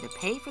money to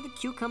pay for the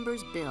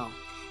cucumber's bill.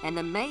 And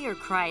the mayor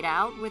cried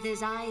out with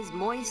his eyes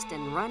moist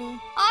and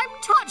runny, "I'm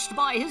touched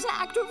by his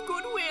act of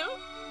goodwill.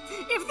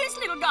 If this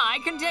little guy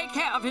can take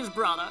care of his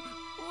brother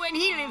when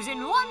he lives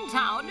in one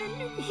town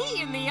and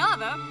he in the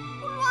other,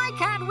 why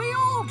can't we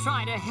all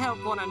try to help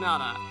one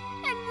another?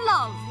 And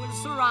love will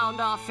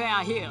surround our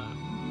fair hill."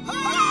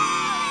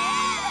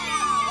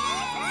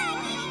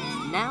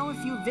 Now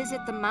if you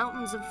visit the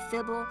mountains of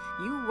Fibble,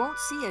 you won't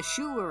see a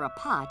shoe or a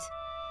pot.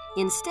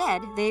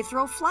 Instead, they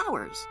throw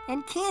flowers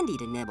and candy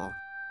to nibble.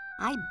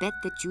 I bet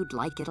that you'd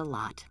like it a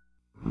lot.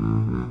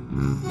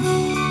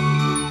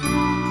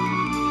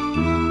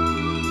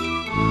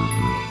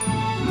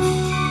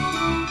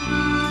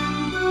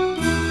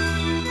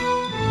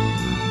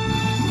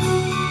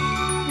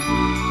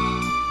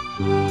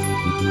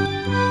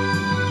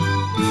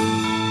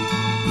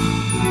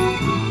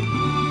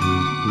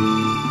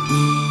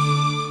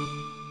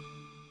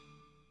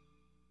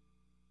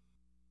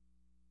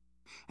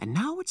 And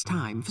now it's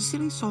time for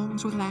Silly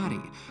Songs with Larry,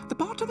 the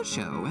part of the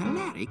show where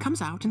Larry comes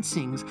out and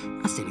sings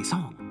a silly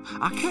song.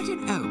 Our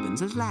curtain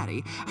opens as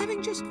Larry,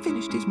 having just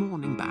finished his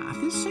morning bath,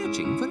 is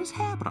searching for his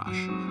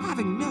hairbrush.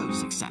 Having no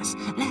success,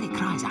 Larry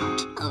cries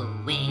out, "Oh,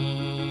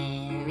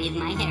 where is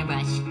my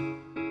hairbrush?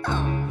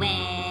 Oh,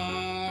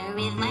 where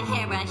is my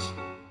hairbrush?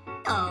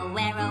 Oh,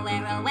 where, oh,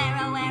 where, oh, where,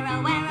 oh, where,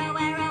 oh, where, oh,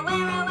 where, oh,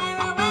 where, oh, where,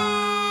 oh,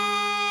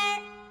 where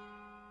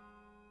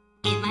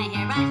is my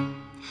hairbrush?"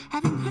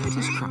 Having heard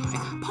his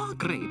cry, Pa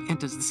Grape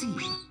enters the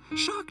scene.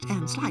 Shocked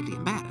and slightly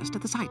embarrassed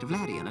at the sight of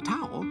Larry in a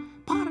towel,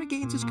 Pa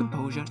regains his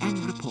composure and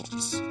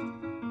reports,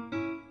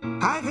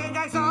 "I think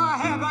I saw a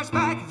hairbrush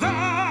back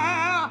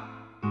there."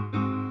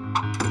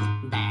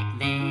 "Back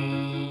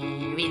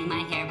there is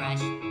my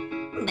hairbrush.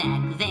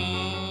 Back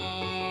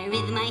there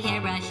is my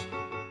hairbrush.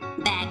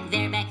 Back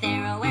there,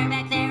 oh, where,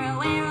 back there, oh,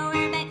 where,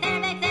 back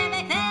there, back there,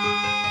 back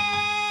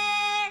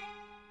there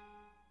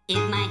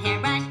is my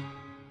hairbrush."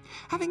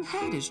 Having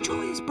heard his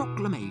joyous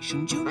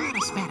proclamation, Junior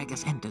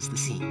Asparagus enters the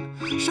scene.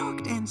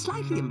 Shocked and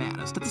slightly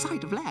embarrassed at the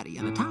sight of Larry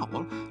in a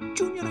towel,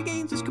 Junior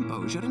regains his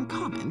composure and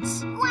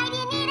comments, "Why do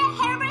you need a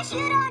hairbrush?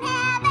 You don't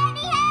have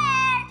any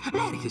hair."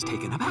 Larry is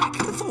taken aback.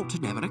 The thought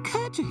had never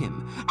occurred to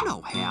him.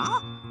 No hair?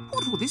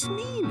 What will this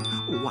mean?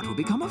 What will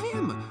become of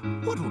him?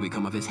 What will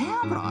become of his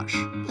hairbrush?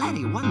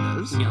 Larry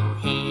wonders. "No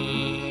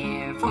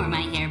hair for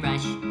my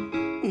hairbrush.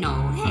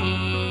 No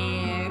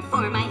hair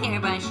for my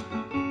hairbrush.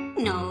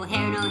 No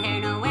hair, no hair,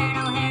 nowhere,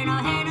 no hair, no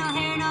hair, no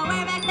hair,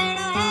 nowhere, back there,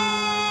 no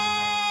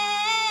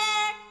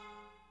hair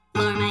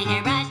for my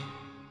hairbrush."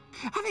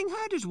 Having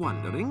heard his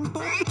wonderings,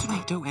 Bob the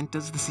Tomato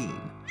enters the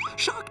scene.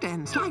 Shocked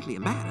and slightly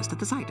embarrassed at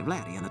the sight of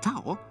Larry in a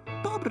towel,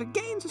 Bob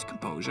regains his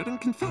composure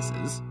and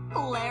confesses,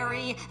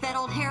 "Larry, that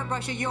old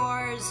hairbrush of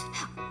yours,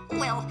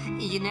 well,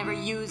 you never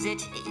use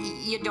it.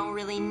 You don't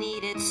really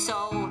need it,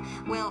 so,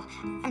 well,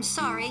 I'm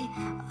sorry.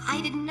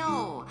 I didn't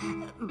know.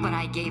 But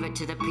I gave it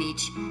to the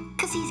Peach,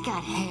 'cause he's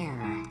got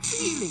hair."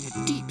 Feeling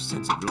a deep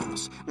sense of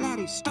loss,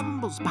 Larry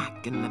stumbles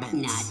back and laments,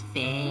 "Not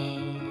fair,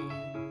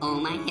 oh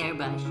my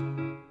hairbrush.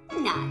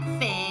 Not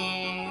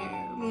fair,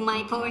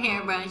 my poor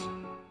hairbrush.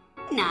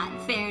 Not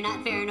fair, no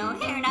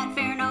hair, not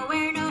fair,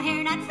 nowhere, no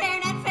hair, not fair,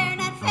 not fair,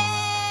 not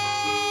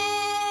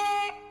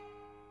fair,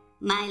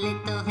 my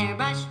little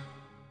hairbrush."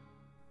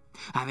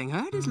 Having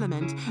heard his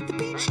lament, the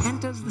Peach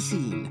enters the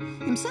scene.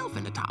 Himself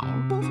in a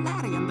towel, both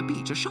Larry and the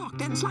Peach are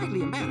shocked and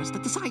slightly embarrassed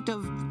at the sight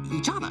of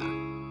each other.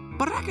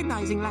 But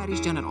recognizing Larry's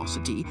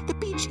generosity, the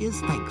Peach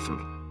is thankful.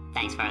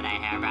 "Thanks for the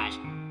hairbrush."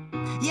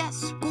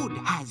 Yes, good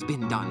has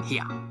been done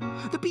here.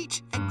 The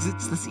Peach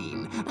exits the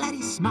scene.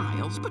 Larry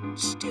smiles, but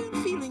still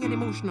feeling an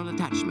emotional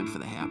attachment for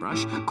the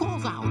hairbrush,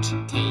 calls out,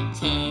 "Take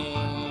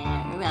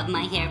care of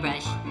my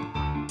hairbrush.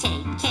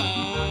 Take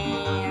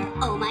care,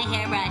 oh my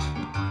hairbrush.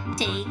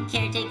 Take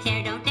care,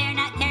 don't dare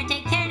not care.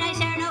 Take care, nice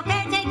hair, no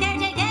fair. Take care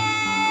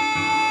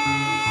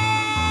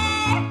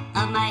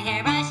of my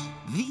hairbrush."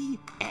 The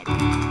end.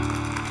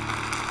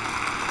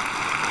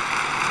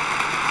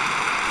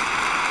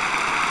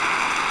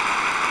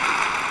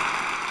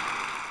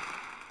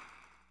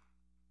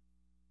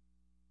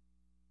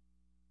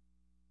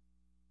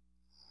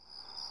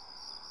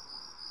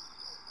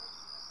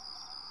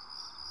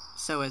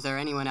 So is there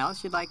anyone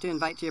else you'd like to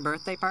invite to your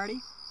birthday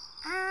party?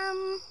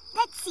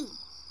 Let's see.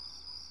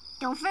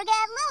 Don't forget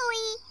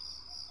Louie.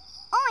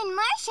 Oh, and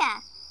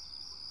Marcia.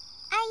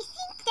 I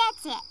think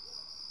that's it.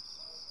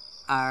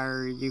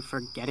 Are you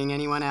forgetting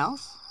anyone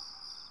else?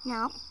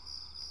 No,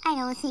 I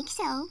don't think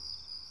so.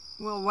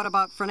 Well, what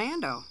about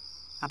Fernando?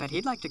 I bet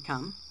he'd like to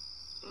come.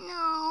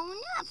 No,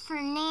 not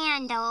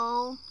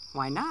Fernando.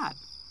 Why not?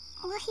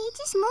 Well, he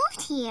just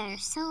moved here,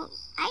 so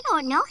I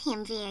don't know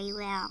him very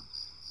well.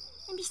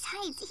 And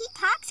besides, he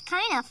talks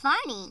kind of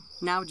funny.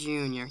 Now,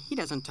 Junior, he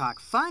doesn't talk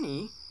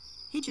funny.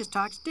 He just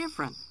talks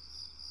different.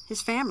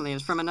 His family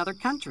is from another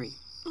country.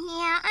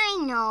 Yeah, I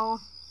know.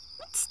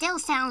 It still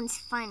sounds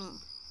funny.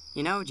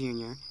 You know,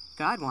 Junior,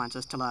 God wants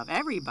us to love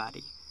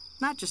everybody,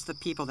 not just the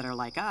people that are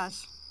like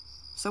us.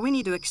 So we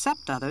need to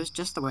accept others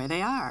just the way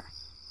they are.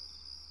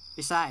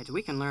 Besides,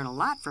 we can learn a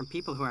lot from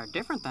people who are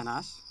different than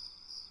us.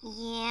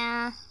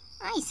 Yeah,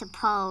 I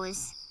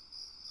suppose.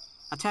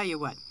 I'll tell you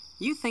what.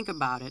 You think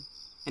about it,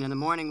 and in the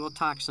morning we'll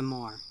talk some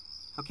more.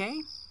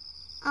 Okay?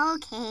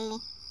 Okay.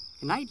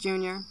 Good night,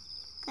 Junior.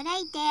 Good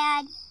night,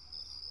 Dad.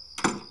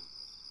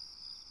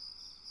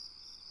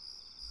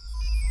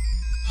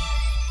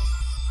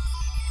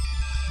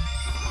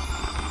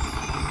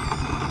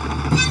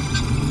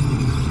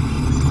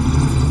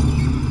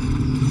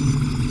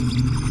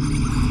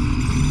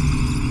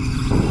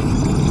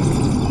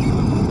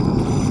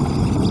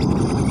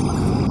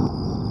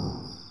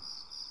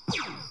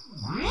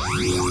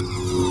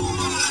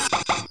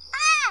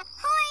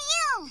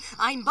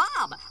 I'm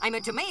Bob. I'm a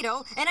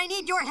tomato, and I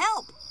need your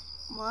help.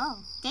 Whoa,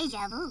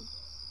 deja vu.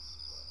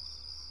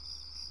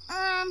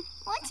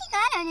 What's he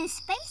got on his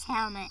space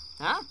helmet?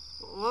 Huh?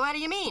 What do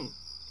you mean?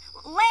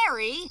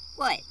 Larry!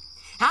 What?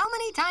 How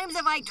many times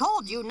have I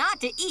told you not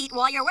to eat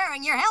while you're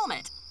wearing your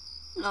helmet?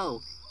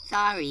 Oh,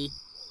 sorry.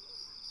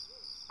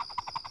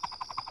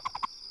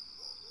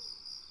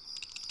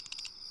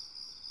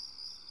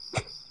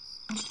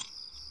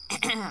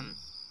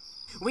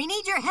 We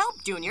need your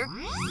help, Junior.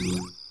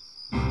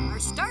 Our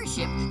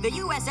starship, the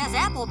USS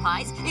Apple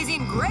Pies, is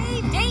in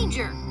grave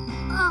danger.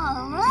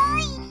 Oh,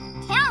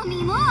 really? Tell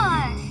me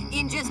more.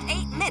 In just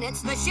 8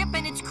 minutes, the ship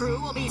and its crew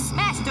will be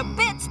smashed to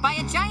bits by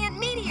a giant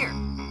meteor.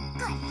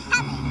 Good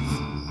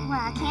heavens.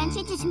 Well, can't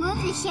you just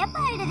move the ship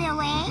out of the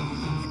way?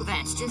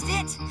 That's just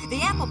it.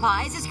 The Apple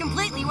Pies is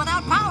completely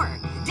without power.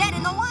 Dead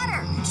in the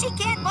water. She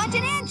can't budge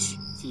an inch.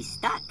 She's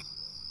stuck.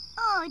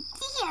 Oh,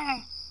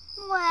 dear.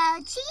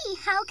 Well, gee,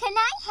 how can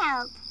I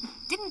help?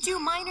 Didn't you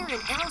minor in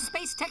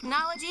aerospace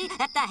technology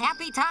at the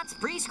Happy Tots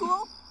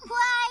preschool?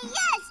 Why,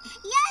 yes.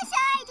 Yes,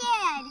 I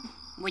did.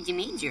 What'd you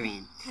major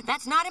in?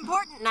 That's not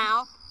important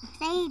now.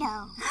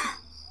 Play-Doh.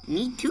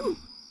 Me too.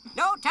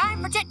 No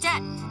time for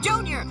chit-chat.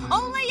 Junior,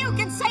 only you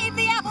can save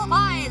the Apple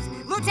Pies.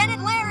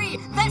 Lieutenant Larry,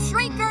 the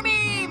Shrinker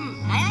Beam.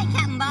 Aye, aye,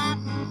 Captain Bob.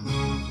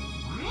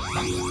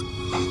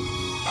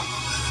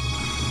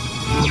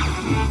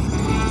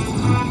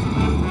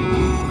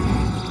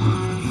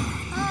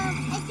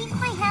 I think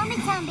my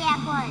helmet's on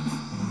backwards.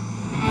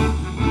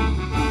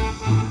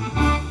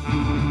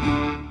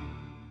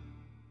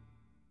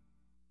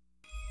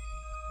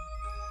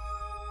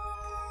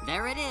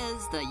 There it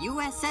is, the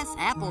USS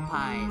Apple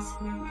Pies.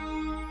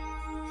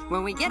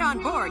 When we get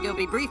on board, you'll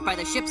be briefed by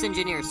the ship's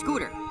engineer,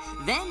 Scooter.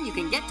 Then you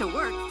can get to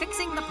work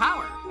fixing the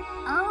power.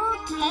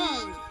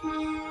 Okay.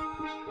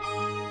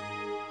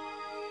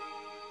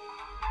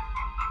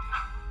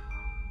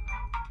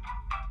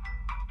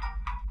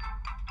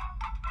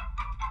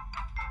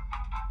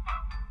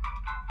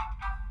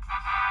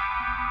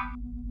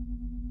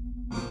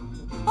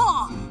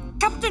 Oh,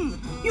 Captain,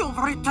 you've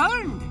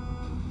returned.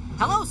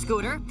 Hello,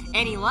 Scooter.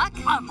 Any luck?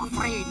 I'm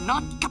afraid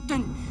not,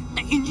 Captain.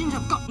 The engines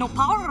have got no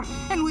power,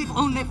 and we've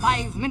only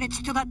 5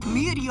 minutes till that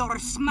meteor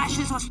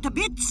smashes us to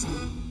bits.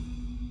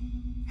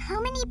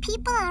 How many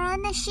people are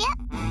on the ship?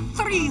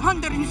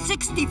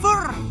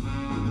 364.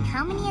 And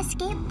how many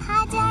escape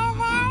pods are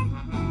there?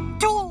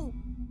 2.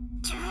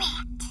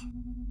 Drat.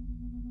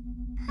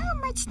 How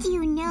much do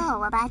you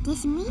know about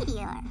this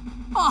meteor?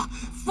 Ah,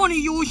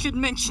 funny you should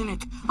mention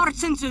it. Our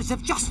sensors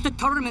have just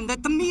determined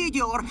that the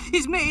meteor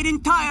is made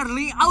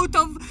entirely out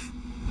of...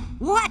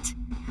 What?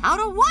 Out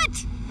of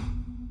what?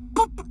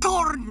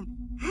 Popcorn!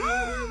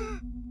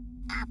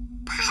 A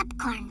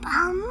popcorn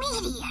ball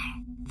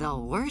meteor. The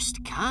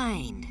worst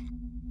kind.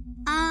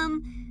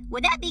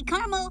 Would that be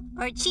caramel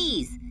or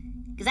cheese?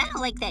 Because I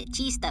don't like that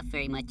cheese stuff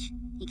very much.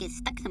 It gets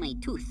stuck to my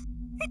tooth.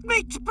 It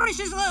makes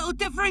precious little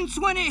difference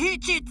when it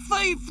hits you at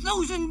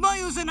 5,000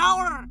 miles an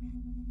hour.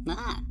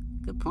 Ah,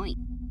 good point.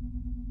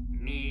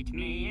 Meet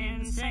me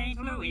in St.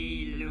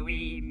 Louis,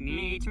 Louis.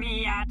 Meet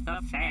me at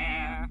the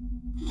fair.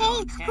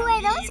 Hey, who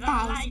are those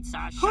guys?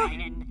 Huh?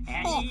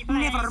 Oh,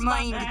 never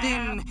mind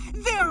then.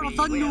 They're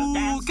the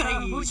new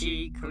guys.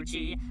 Hoochie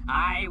coochie.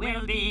 I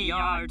will be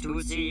your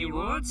Tootsie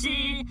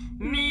Wootsy.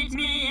 Meet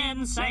me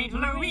in St.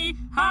 Louis.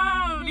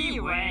 I'll be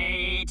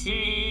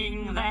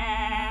waiting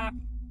there.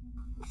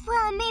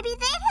 Well, maybe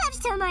they'd have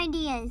some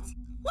ideas.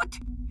 What?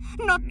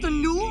 Not the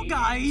new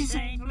guys.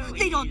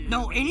 They don't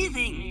know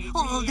anything.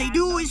 All they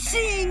do is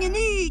sing and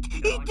eat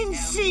and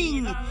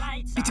sing.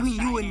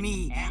 Between you and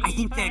me, I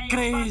think they're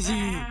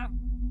crazy.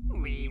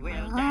 We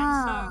will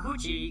dance the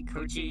hoochie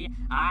coochie.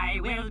 I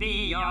will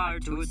be your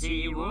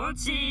Tootsie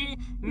Wootsy.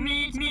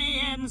 Meet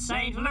me in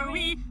St.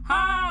 Louis.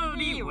 I'll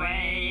be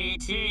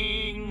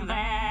waiting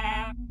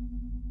there.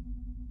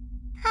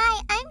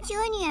 Hi, I'm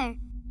Junior.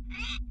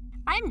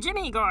 I'm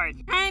Jimmy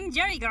Gord. I'm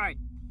Jerry Gord.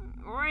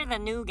 We're the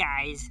new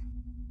guys.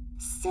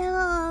 So,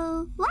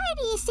 why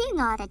do you sing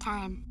all the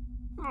time?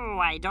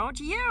 Why don't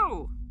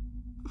you?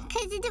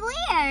 'Cause it's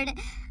weird.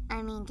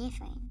 I mean,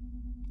 different.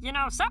 You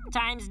know,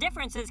 sometimes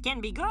differences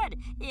can be good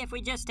if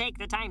we just take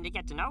the time to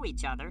get to know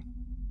each other.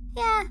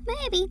 Yeah,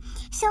 maybe.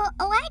 So,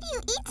 why do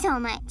you eat so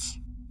much?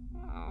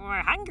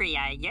 We're hungry,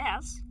 I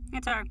guess.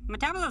 It's our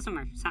metabolism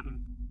or something.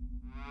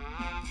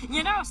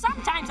 You know,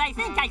 sometimes I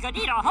think I could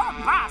eat a whole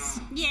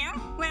bus. Yeah,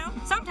 well,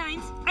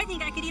 sometimes I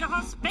think I could eat a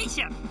whole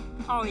spaceship.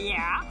 Oh,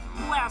 yeah?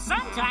 Well,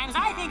 sometimes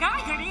I think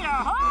I could eat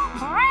a whole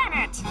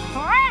planet.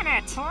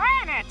 Planet. Well,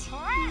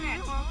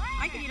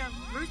 I could eat a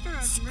rooster,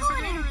 a Scooter,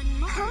 refrigerator, and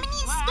more. how many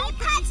escape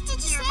pods did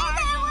you say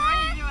there were?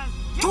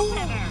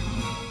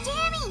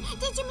 Jeremy,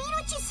 did you mean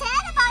what you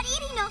said about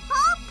eating a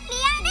whole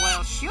planet?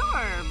 Well,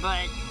 sure,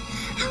 but...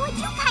 How would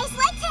you guys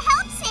like to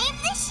help save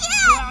the ship?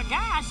 Well,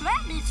 gosh,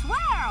 that'd be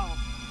swell.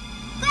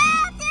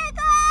 Grab the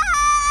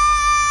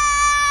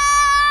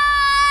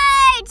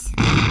guards!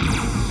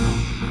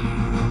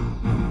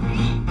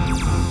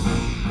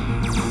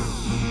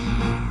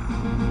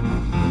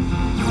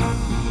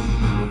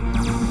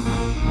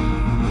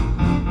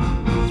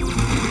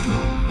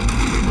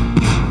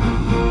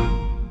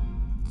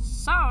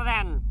 So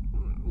then,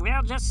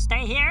 we'll just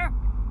stay here?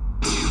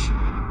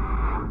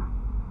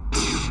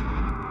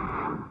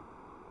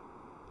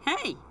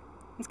 Hey,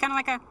 it's kind of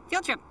like a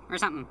field trip or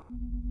something.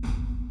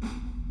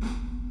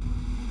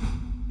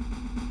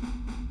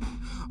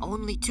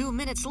 Only 2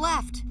 minutes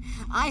left.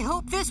 I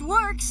hope this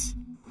works.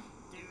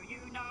 Do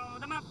you know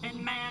the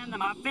Muffin Man, the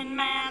Muffin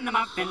Man, the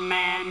Muffin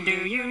Man? Do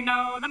you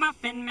know the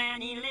Muffin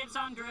Man? He lives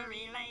on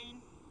Drury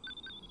Lane.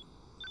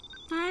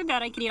 I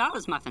bet I could eat all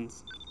his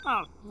muffins.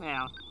 Oh,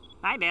 well,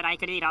 I bet I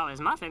could eat all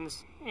his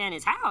muffins in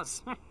his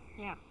house.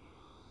 Yeah.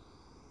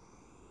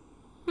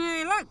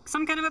 Hey, look,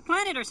 some kind of a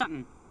planet or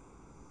something.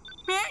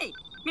 Hey,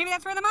 maybe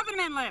that's where the Muffin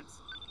Man lives.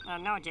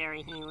 No,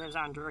 Jerry, he lives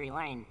on Drury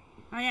Lane.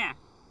 Oh, yeah.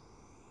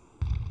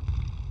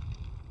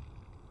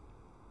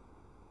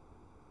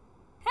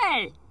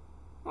 Hey,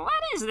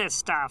 what is this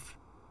stuff?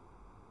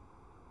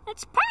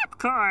 It's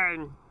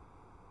popcorn.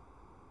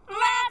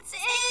 Let's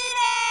eat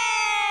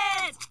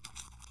it!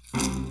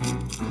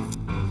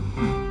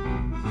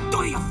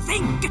 Do you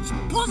think it's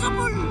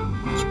possible?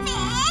 If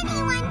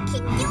anyone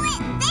can do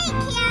it, they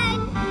can!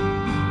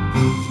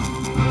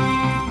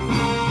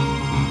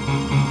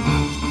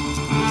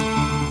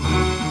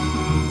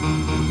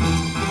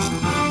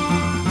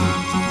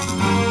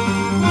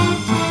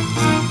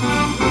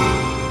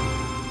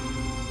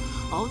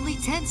 Only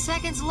 10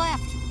 seconds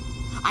left.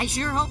 I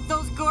sure hope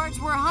those gourds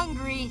were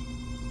hungry.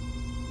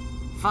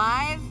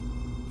 5,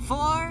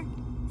 4,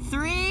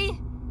 3,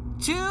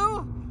 2,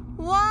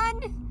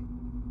 1.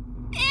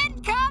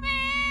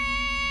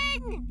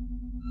 Incoming!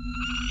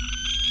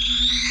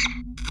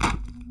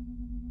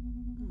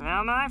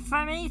 No more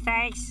for me,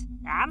 thanks.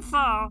 I'm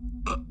full.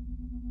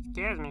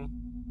 Excuse me.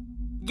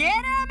 Get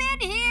him in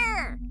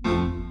here!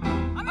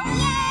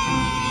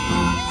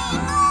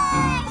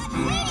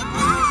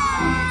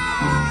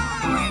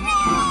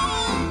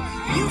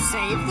 You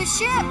saved the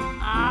ship!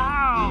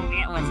 Oh,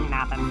 it was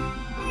nothing.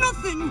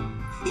 Nothing!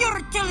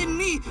 You're telling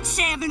me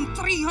saving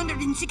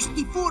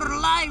 364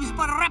 lives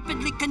by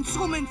rapidly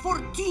consuming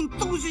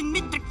 14,000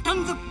 metric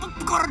tons of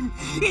popcorn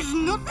is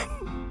nothing?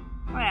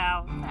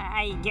 Well,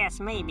 I guess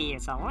maybe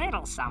it's a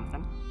little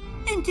something.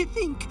 And to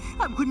think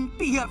I wouldn't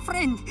be your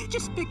friend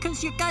just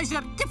because you guys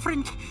are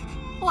different.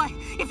 Why,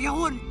 if you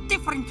weren't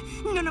different,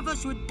 none of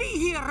us would be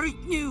here right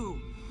now.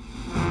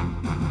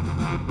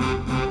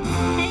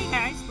 Hey,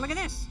 guys, look at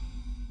this.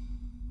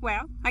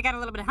 Well, I got a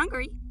little bit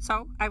hungry,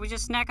 so I was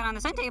just snacking on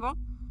the center table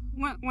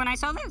when I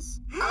saw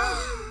this.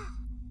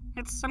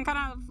 It's some kind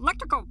of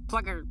electrical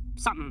plug or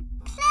something.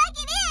 Plug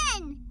it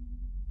in!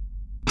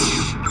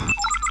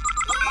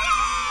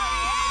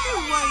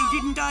 Why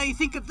didn't I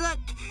think of that?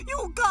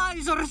 You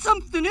guys are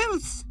something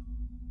else.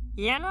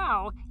 You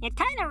know, it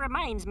kind of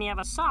reminds me of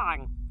a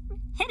song.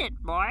 Hit it,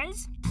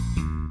 boys.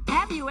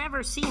 Have you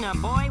ever seen a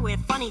boy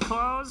with funny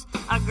clothes?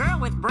 A girl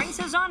with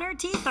braces on her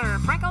teeth or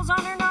freckles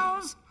on her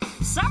nose?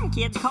 Some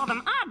kids call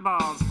them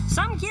oddballs.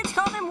 Some kids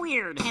call them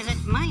weird. Is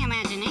it my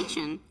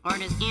imagination, or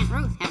does Aunt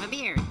Ruth have a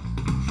beard?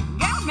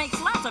 God makes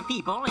lots of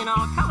people in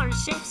all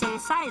colors, shapes, and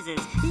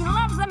sizes. He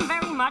loves them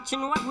very much,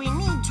 and what we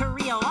need to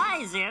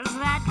realize is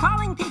that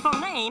calling people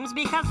names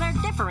because they're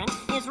different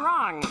is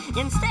wrong.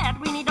 Instead,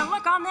 we need to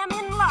look on them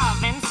in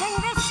love and sing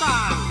this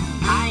song.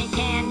 I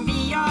can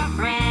be your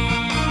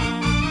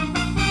friend.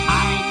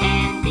 I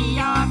can be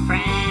your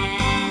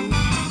friend.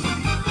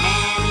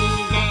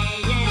 Any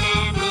day in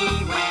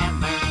any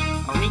weather.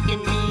 We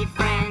can be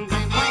friends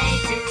and play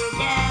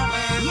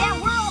together. Yeah,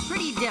 we're all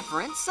pretty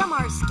different. Some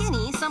are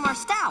skinny, some are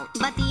stout.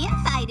 But the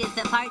inside is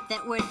the part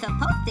that we're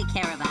supposed to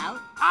care about.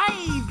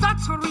 Aye,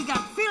 that's where we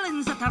got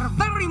feelings that are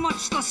very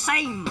much the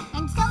same.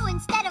 And so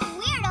instead of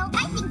weirdo,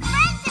 I think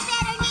friend's a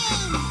better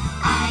name.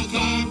 I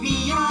can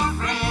be your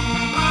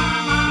friend.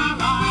 La la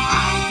la. I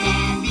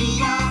can be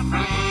your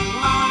friend.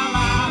 La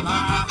la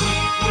la.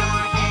 If your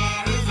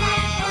hair is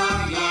red or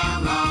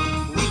yellow,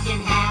 we can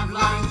have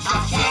lunch.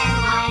 I'll share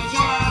my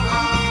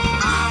jello.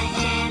 I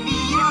can be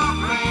your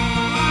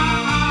friend. La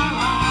la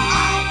la. I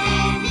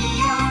can be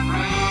your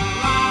friend.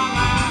 La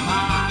la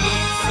la.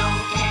 It's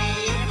okay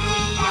if we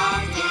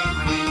are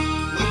different.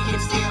 We can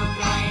still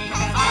play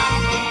 'cause I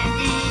can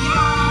be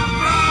your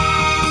friend.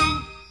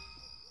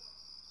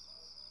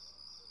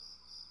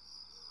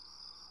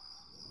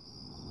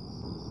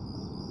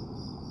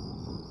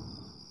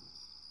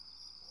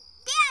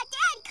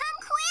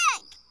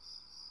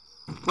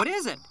 What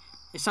is it?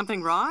 Is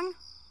something wrong?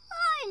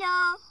 Oh, no.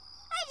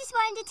 I just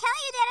wanted to tell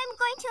you that I'm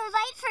going to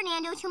invite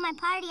Fernando to my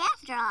party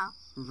after all.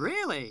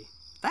 Really?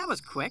 That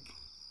was quick.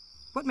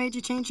 What made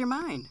you change your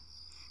mind?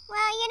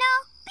 Well, you know,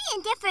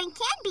 being different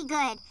can be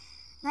good.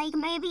 Like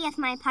maybe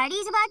if my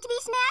party's about to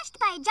be smashed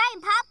by a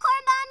giant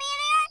popcorn bomb in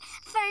there,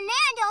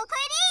 Fernando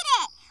could eat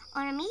it.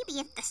 Or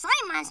maybe if the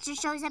slime monster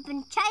shows up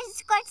and tries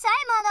to squirt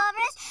slime all over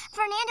us,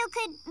 Fernando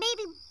could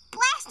maybe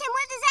blast him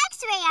with his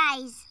X-ray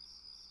eyes.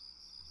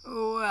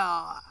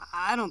 Well,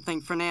 I don't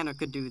think Fernando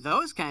could do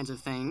those kinds of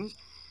things.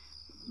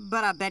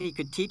 But I bet he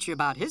could teach you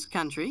about his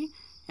country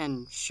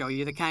and show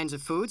you the kinds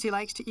of foods he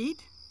likes to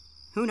eat.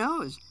 Who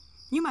knows?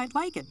 You might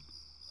like it.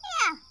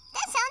 Yeah,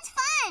 that sounds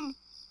fun.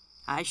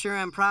 I sure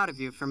am proud of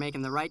you for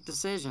making the right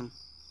decision.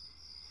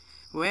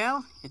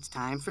 Well, it's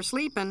time for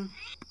sleeping.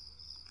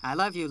 I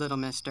love you, little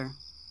mister.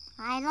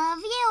 I love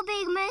you,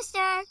 big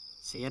mister.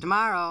 See you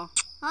tomorrow.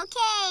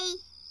 Okay.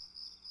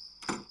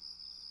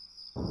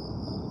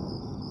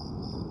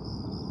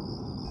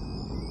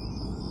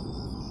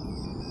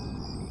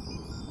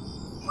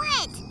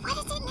 What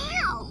is it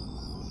now?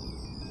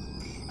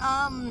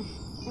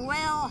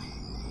 Well,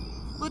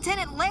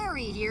 Lieutenant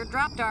Larry here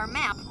dropped our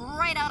map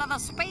right out of the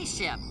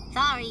spaceship.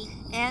 Sorry.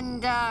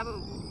 And,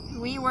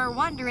 we were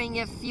wondering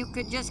if you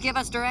could just give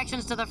us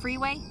directions to the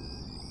freeway?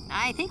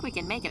 I think we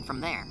can make it from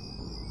there.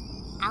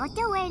 Out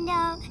the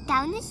window,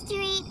 down the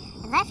street,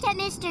 and left at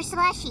Mr.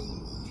 Slushy.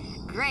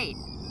 Great.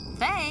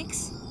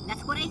 Thanks.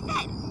 That's what I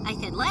said. I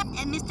said left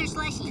at Mr.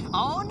 Slushy.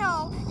 Oh,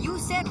 no. You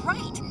said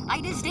right.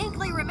 I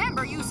distinctly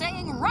remember you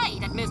saying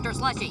right at Mr.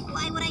 Slushy.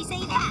 Why would I say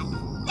that?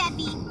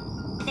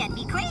 That'd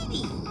be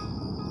crazy.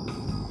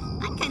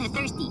 I'm kind of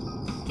thirsty.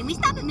 Can we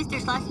stop at Mr.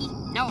 Slushy?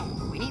 No,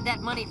 we need that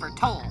money for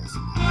tolls.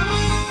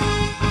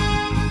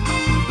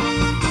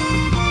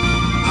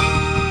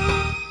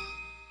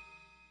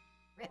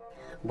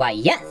 Why,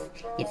 yes,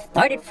 it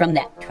started from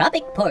that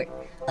tropic port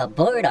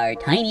aboard our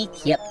tiny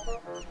ship.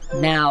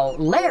 Now,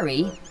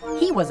 Larry,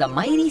 he was a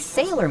mighty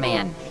sailor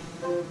man.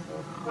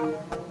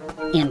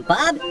 And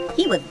Bob,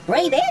 he was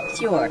brave and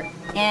sure.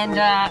 And,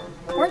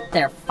 weren't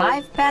there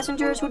 5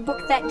 passengers who'd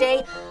booked that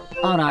day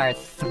on our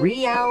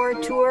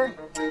 3-hour tour?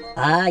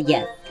 Ah,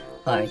 yes,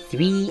 our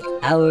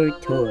 3-hour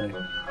tour.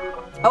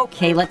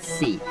 Okay, let's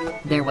see.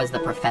 There was the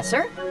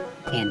professor.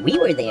 And we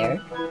were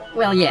there.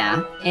 Well,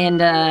 yeah.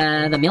 And,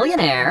 the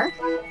millionaire.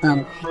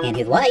 And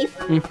his wife.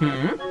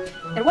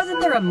 Mm-hmm. And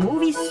wasn't there a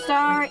movie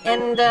star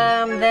and,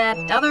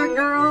 that other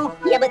girl?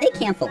 Yeah, but they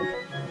canceled.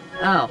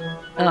 Oh,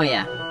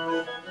 yeah.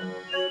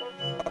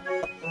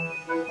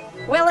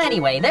 Well,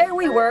 anyway, there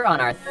we were on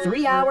our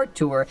 3-hour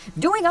tour,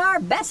 doing our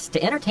best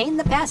to entertain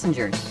the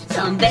passengers.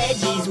 Some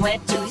veggies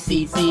went to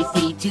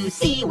CCC to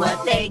see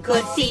what they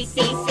could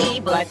see,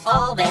 but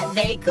all that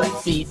they could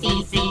see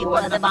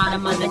was the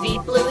bottom of the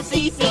deep blue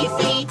sea.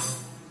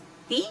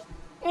 See?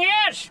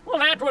 Yes, well,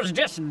 that was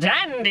just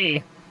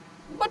dandy.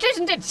 But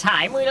isn't it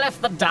time we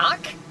left the dock?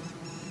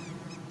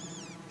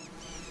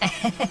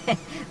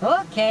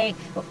 Okay,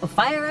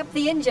 fire up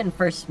the engine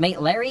first, mate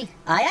Larry.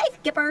 Aye, aye,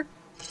 skipper.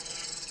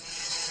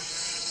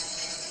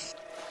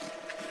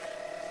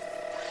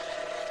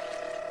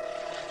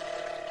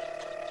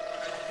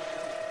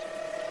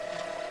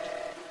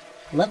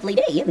 Lovely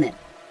day, isn't it?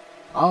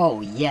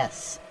 Oh,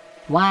 yes.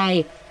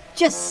 Why,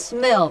 just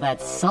smell that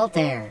salt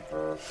air.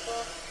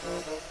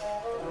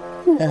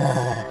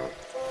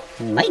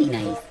 Mighty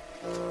nice.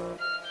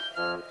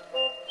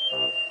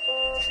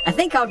 I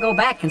think I'll go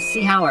back and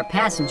see how our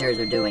passengers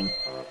are doing.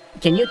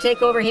 Can you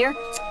take over here?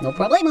 No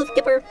problemo,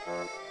 skipper.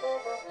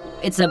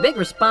 It's a big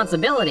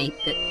responsibility.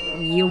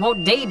 You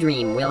won't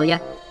daydream, will ya?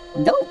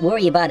 Don't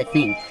worry about a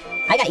thing.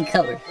 I got you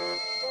covered.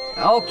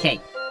 Okay.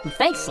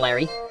 Thanks,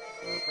 Larry.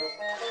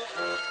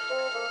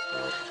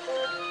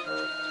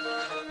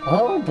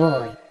 Oh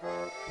boy,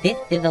 this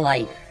is a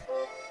life.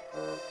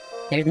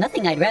 There's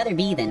nothing I'd rather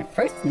be than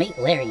First Mate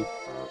Larry.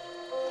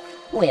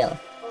 Well,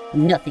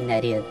 nothing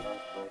that is.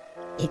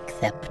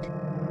 Except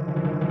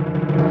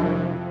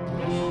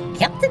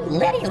Captain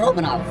Larry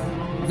Romanov,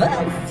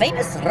 the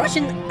famous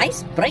Russian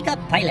icebreaker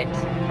pilot.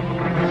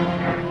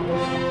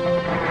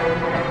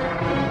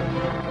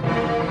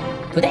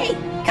 Today,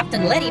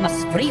 Captain Larry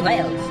must free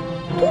whales.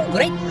 2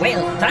 great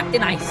whales trapped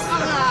in ice.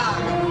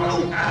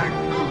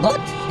 But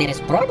there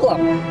is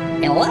problem.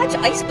 A large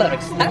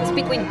iceberg stands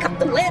between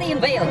Captain Larry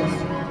and whales.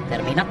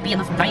 There may not be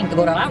enough time to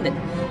go around it,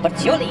 but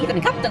surely even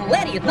Captain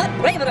Larry is not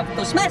brave enough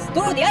to smash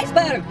through the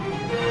iceberg.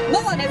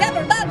 No one has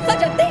ever done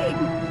such a thing.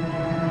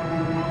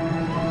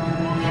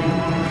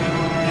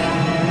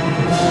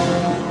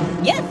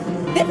 Yes,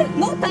 this is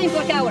no time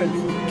for cowards.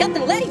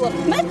 Captain Larry will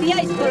smash the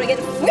iceberg and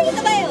free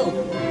the whale.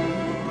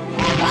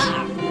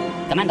 Ah,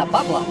 Commander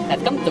Pavlov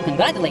has come to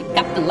congratulate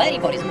Captain Larry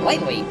for his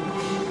bravery.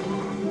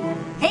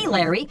 Hey,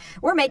 Larry,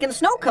 we're making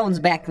snow cones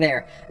back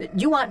there. Do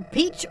you want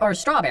peach or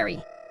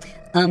strawberry?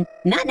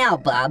 Not now,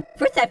 Bob.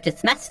 First I have to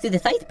smash through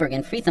this iceberg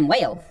and free some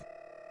whales.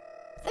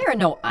 There are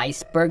no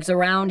icebergs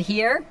around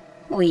here.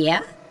 Oh,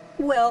 yeah?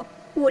 Well,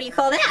 what do you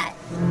call that?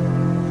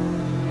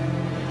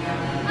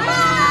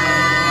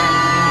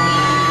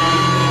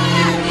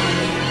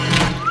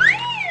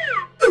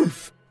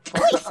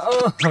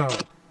 Oh.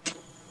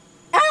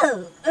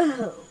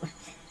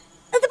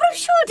 The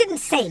brochure didn't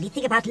say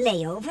anything about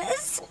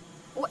layovers.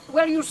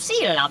 Well, you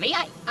see, Lovey,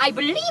 I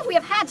believe we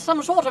have had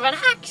some sort of an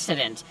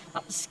accident.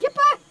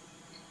 Skipper?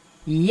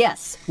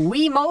 Yes,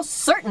 we most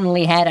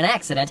certainly had an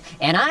accident,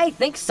 and I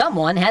think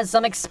someone has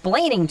some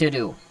explaining to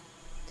do.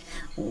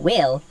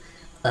 Well,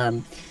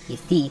 you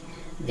see,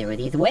 there were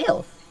these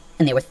whales,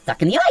 and they were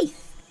stuck in the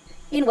ice.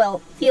 And,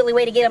 well, the only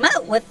way to get them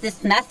out was to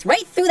smash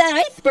right through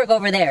that iceberg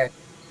over there.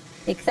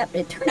 Except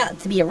it turned out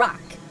to be a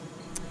rock.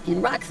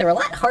 And rocks are a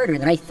lot harder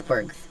than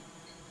icebergs.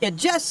 It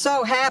just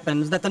so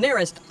happens that the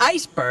nearest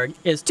iceberg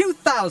is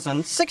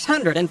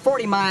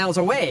 2,640 miles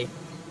away.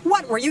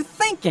 What were you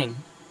thinking?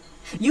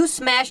 You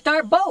smashed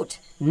our boat.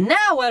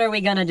 Now what are we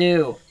gonna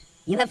do?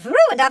 You have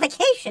ruined our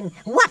vacation.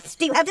 What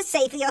do you have to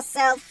say for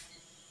yourself?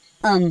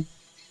 I'm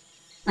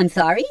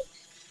sorry?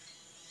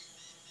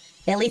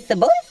 At least the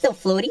boat is still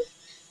floating.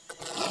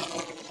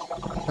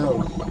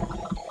 Oh.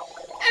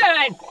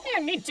 I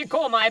need to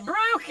call my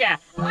broker.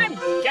 I'm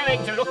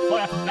going to look for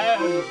a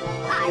phone.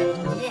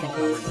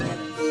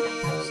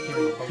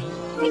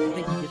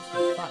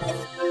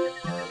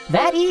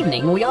 That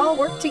evening, we all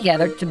worked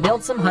together to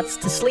build some huts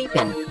to sleep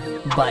in.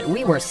 But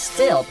we were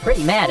still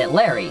pretty mad at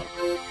Larry.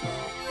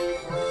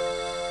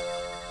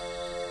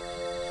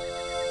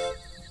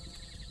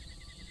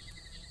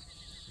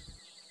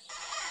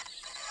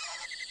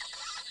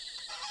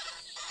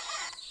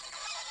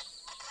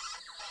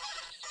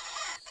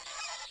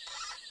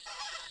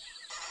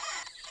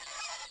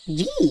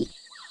 Gee,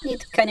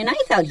 it's kinda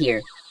nice out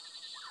here.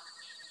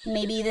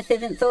 Maybe this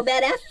isn't so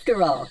bad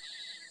after all.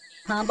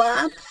 Huh,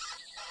 Bob?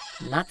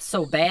 Not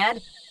so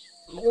bad?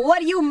 What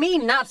do you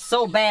mean, not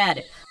so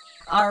bad?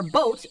 Our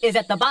boat is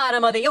at the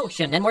bottom of the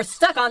ocean, and we're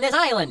stuck on this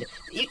island,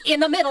 in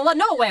the middle of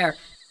nowhere,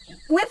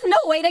 with no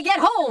way to get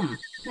home.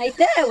 I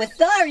said I was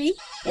sorry.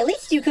 At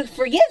least you could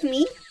forgive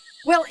me.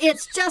 Well,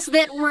 it's just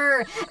that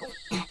we're...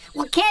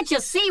 Well, can't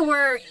you see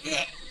we're...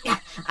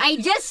 I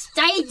just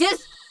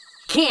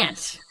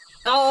can't.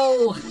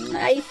 Oh.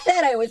 I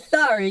said I was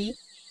sorry.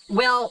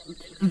 Well,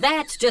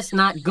 that's just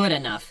not good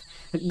enough.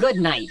 Good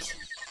night.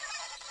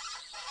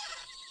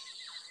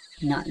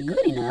 Not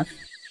good enough?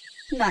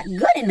 Not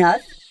good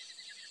enough?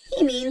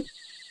 He means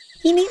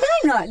I'm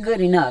not good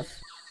enough.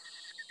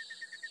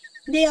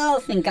 They all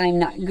think I'm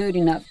not good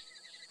enough.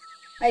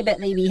 I bet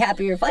they'd be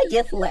happier if I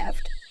just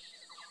left.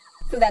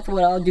 So that's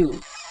what I'll do.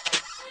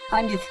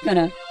 I'm just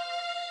gonna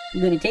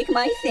take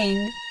my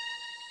things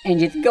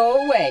and just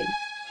go away.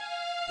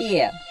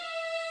 Yeah.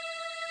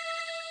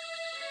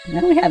 I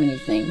don't have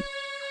anything.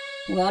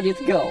 Well, I'll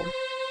just go.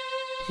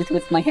 Just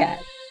with my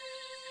hat.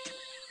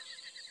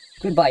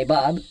 Goodbye,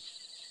 Bob.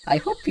 I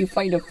hope you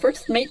find a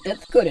first mate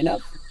that's good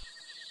enough.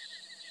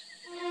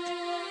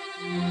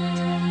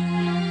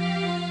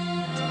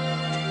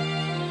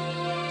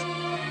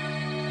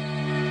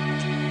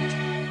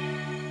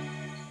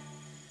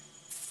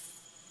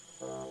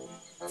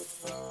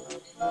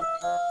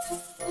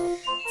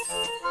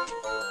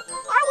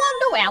 I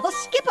wonder where the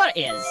skipper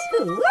is.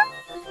 Who?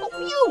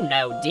 Oh, you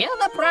know, dear,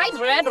 the bright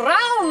red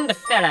round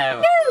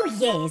fellow. Oh,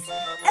 yes.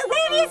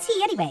 Where is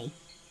he, anyway?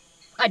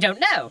 I don't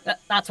know.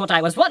 That's what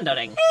I was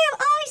wondering. Oh,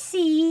 I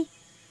see.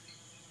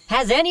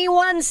 Has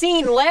anyone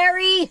seen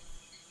Larry?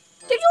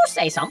 Did you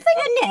say something?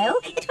 No,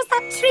 it was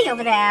that tree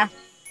over there.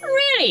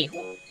 Really?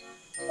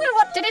 Well,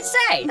 what did it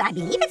say? I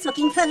believe it's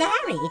looking for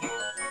Larry.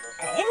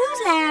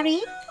 Who's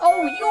Larry?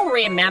 Oh, you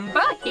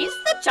remember. He's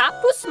the chap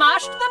who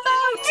smashed the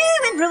boat.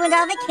 Oh, and ruined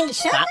our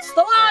vacation? That's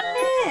the one.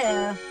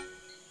 Oh.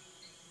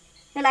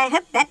 Well, I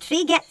hope that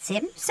tree gets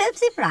him.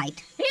 Serves him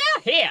right.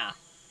 Here.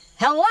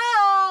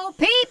 Hello,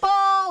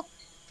 people!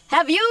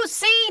 Have you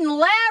seen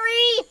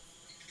Larry?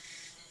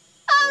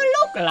 Oh,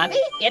 look,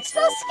 Lovey, it's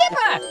the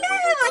skipper.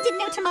 Oh, I didn't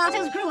know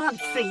tomatoes grew on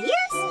trees.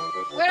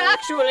 Well,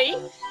 actually...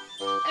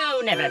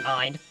 Oh, never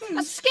mind.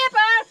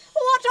 Skipper,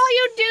 what are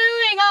you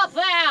doing up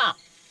there?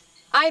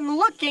 I'm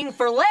looking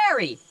for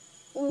Larry.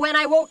 When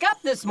I woke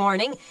up this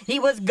morning, he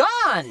was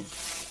gone.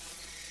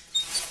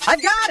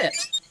 I've got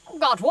it!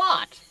 Got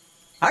what?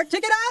 Our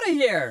ticket out of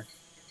here!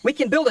 We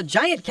can build a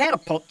giant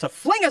catapult to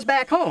fling us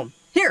back home.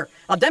 Here,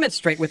 I'll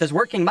demonstrate with this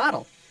working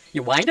model.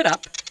 You wind it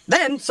up,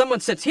 then someone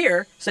sits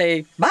here,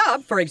 say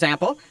Bob, for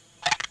example.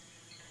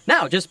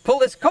 Now, just pull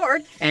this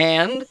cord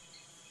and...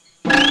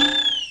 Our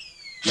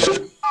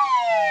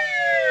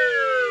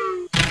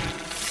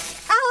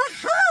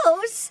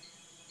house!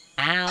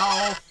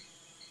 Ow.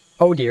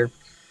 Oh, dear.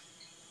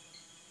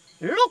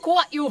 Look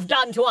what you've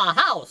done to our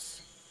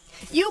house.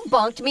 You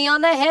bunked me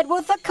on the head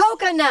with a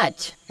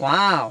coconut.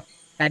 Wow,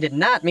 I did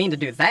not mean to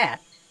do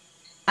that.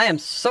 I am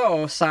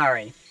so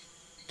sorry.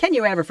 Can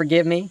you ever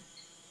forgive me?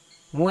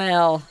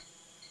 Well,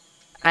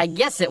 I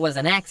guess it was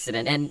an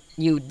accident, and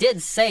you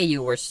did say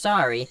you were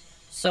sorry,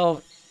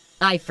 so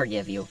I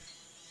forgive you.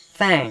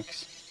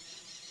 Thanks.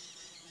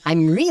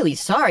 I'm really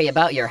sorry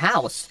about your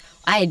house.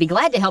 I'd be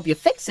glad to help you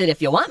fix it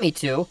if you want me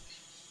to.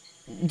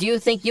 Do you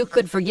think you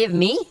could forgive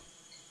me?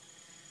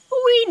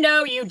 We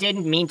know you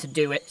didn't mean to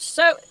do it,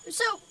 so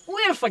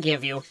we'll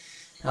forgive you.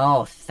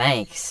 Oh,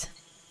 thanks.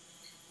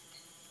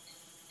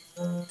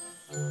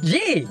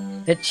 Gee,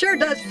 it sure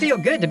does feel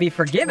good to be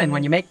forgiven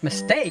when you make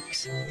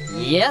mistakes.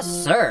 Yes,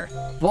 sir.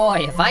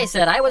 Boy, if I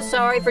said I was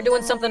sorry for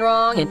doing something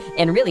wrong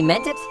and really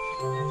meant it,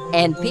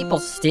 and people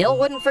still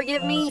wouldn't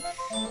forgive me,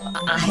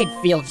 I'd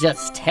feel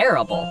just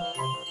terrible.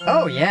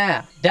 Oh,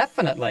 yeah,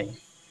 definitely.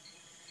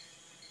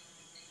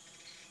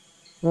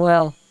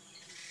 Well,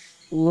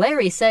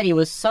 Larry said he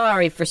was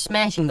sorry for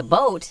smashing the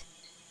boat.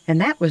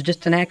 And that was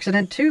just an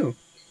accident, too.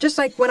 Just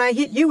like when I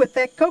hit you with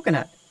that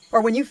coconut,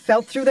 or when you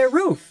fell through their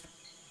roof.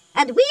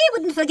 And we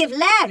wouldn't forgive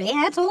Larry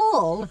at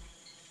all.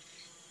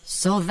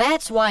 So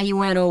that's why he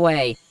went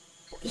away.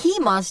 He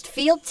must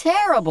feel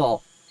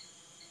terrible.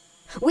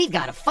 We've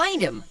got to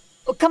find him.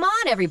 Oh, come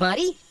on,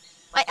 everybody.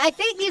 I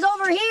think he's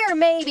over here,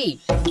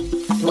 maybe.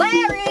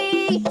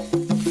 Larry!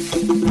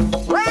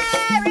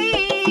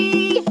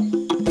 Larry!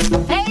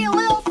 Hey,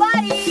 little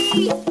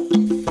buddy!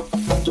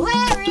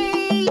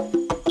 Larry!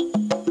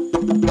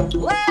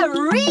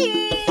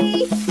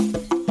 Larry!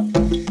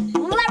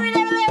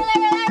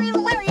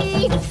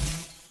 Larry!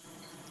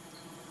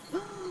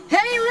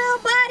 Hey, little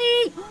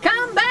buddy!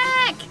 Come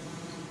back!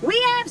 We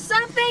have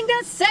something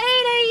to say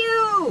to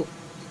you!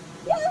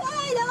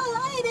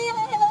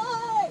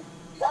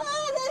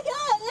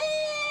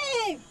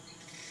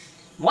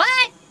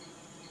 What?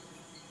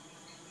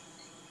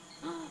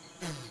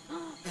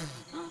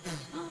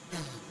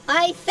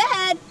 I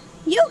said,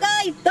 you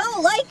guys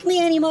don't like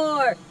me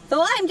anymore,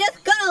 so I'm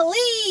just gonna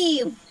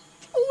leave.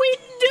 We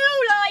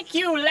do like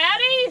you,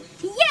 Larry.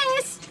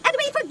 Yes, and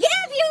we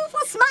forgive you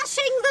for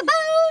smashing the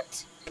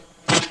boat.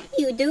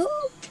 You do?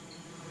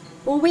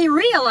 Well, we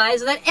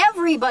realize that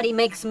everybody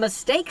makes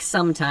mistakes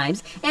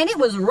sometimes, and it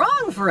was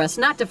wrong for us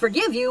not to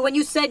forgive you when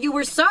you said you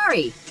were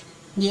sorry.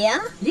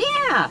 Yeah?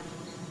 Yeah.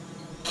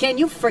 Can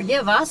you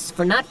forgive us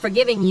for not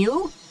forgiving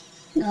you?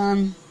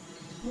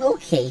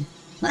 Okay.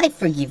 I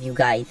forgive you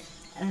guys.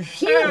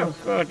 Oh,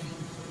 good.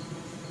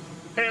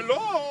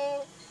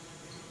 Hello?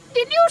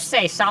 Did you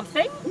say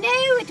something?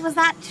 No, it was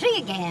that tree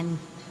again.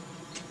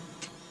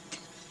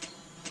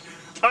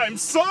 I'm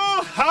so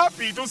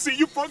happy to see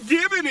you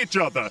forgiving each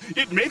other.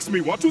 It makes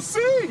me want to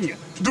sing.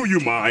 Do you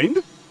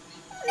mind?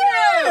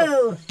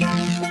 No!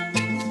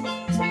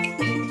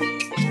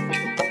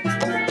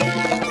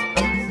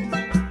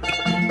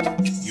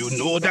 You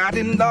know that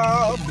in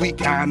love we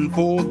can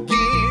forgive.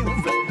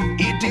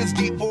 It is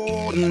the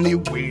only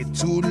way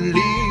to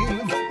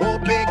live.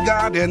 Obey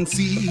God and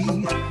see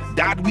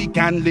that we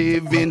can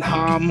live in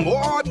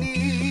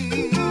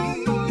harmony.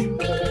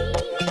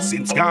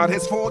 Since God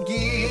has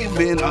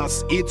forgiven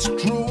us, it's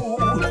true.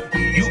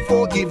 You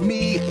forgive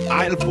me,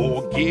 I'll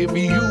forgive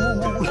you.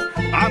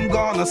 I'm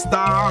gonna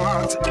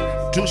start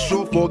to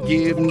show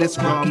forgiveness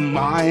from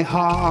my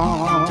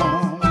heart.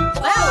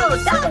 Oh,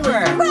 that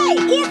worked! Right,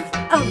 if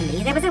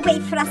only there was a way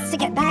for us to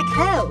get back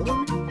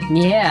home.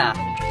 Yeah.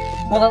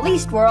 Well, at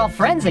least we're all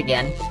friends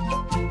again.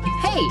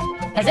 Hey,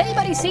 has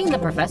anybody seen the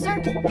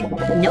professor?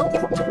 Nope.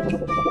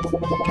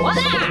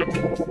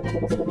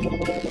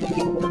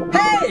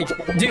 Hey,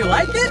 do you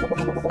like it?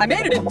 I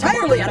made it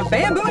entirely out of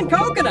bamboo and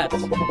coconuts.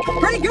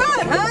 Pretty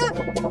good, huh?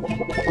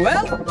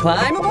 Well,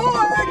 climb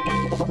aboard.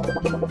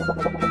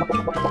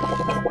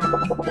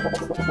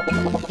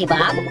 Hey,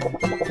 Bob?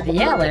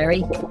 Yeah,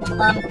 Larry?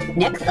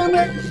 Next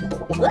summer,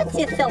 let's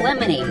just sell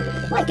lemonade,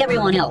 like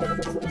everyone else.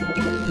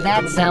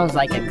 That sounds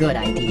like a good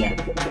idea.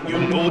 You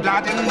know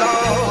that in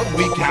love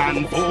we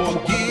can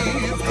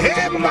forgive.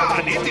 Hey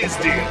man, it is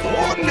the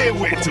only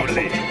way to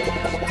live.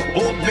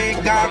 Obey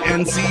God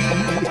and see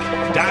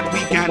that we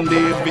can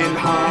live in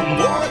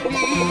harmony.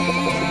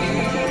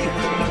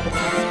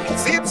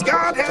 Since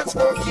God has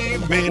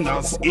forgiven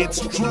us,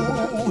 it's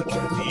true.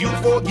 You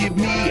forgive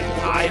me,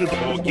 I'll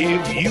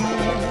forgive you.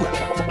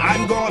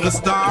 I'm gonna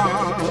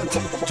start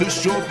to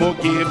show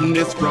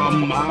forgiveness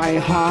from my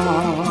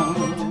heart.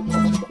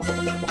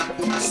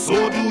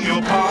 So do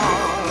your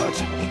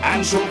part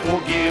and show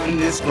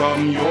forgiveness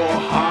from your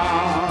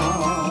heart.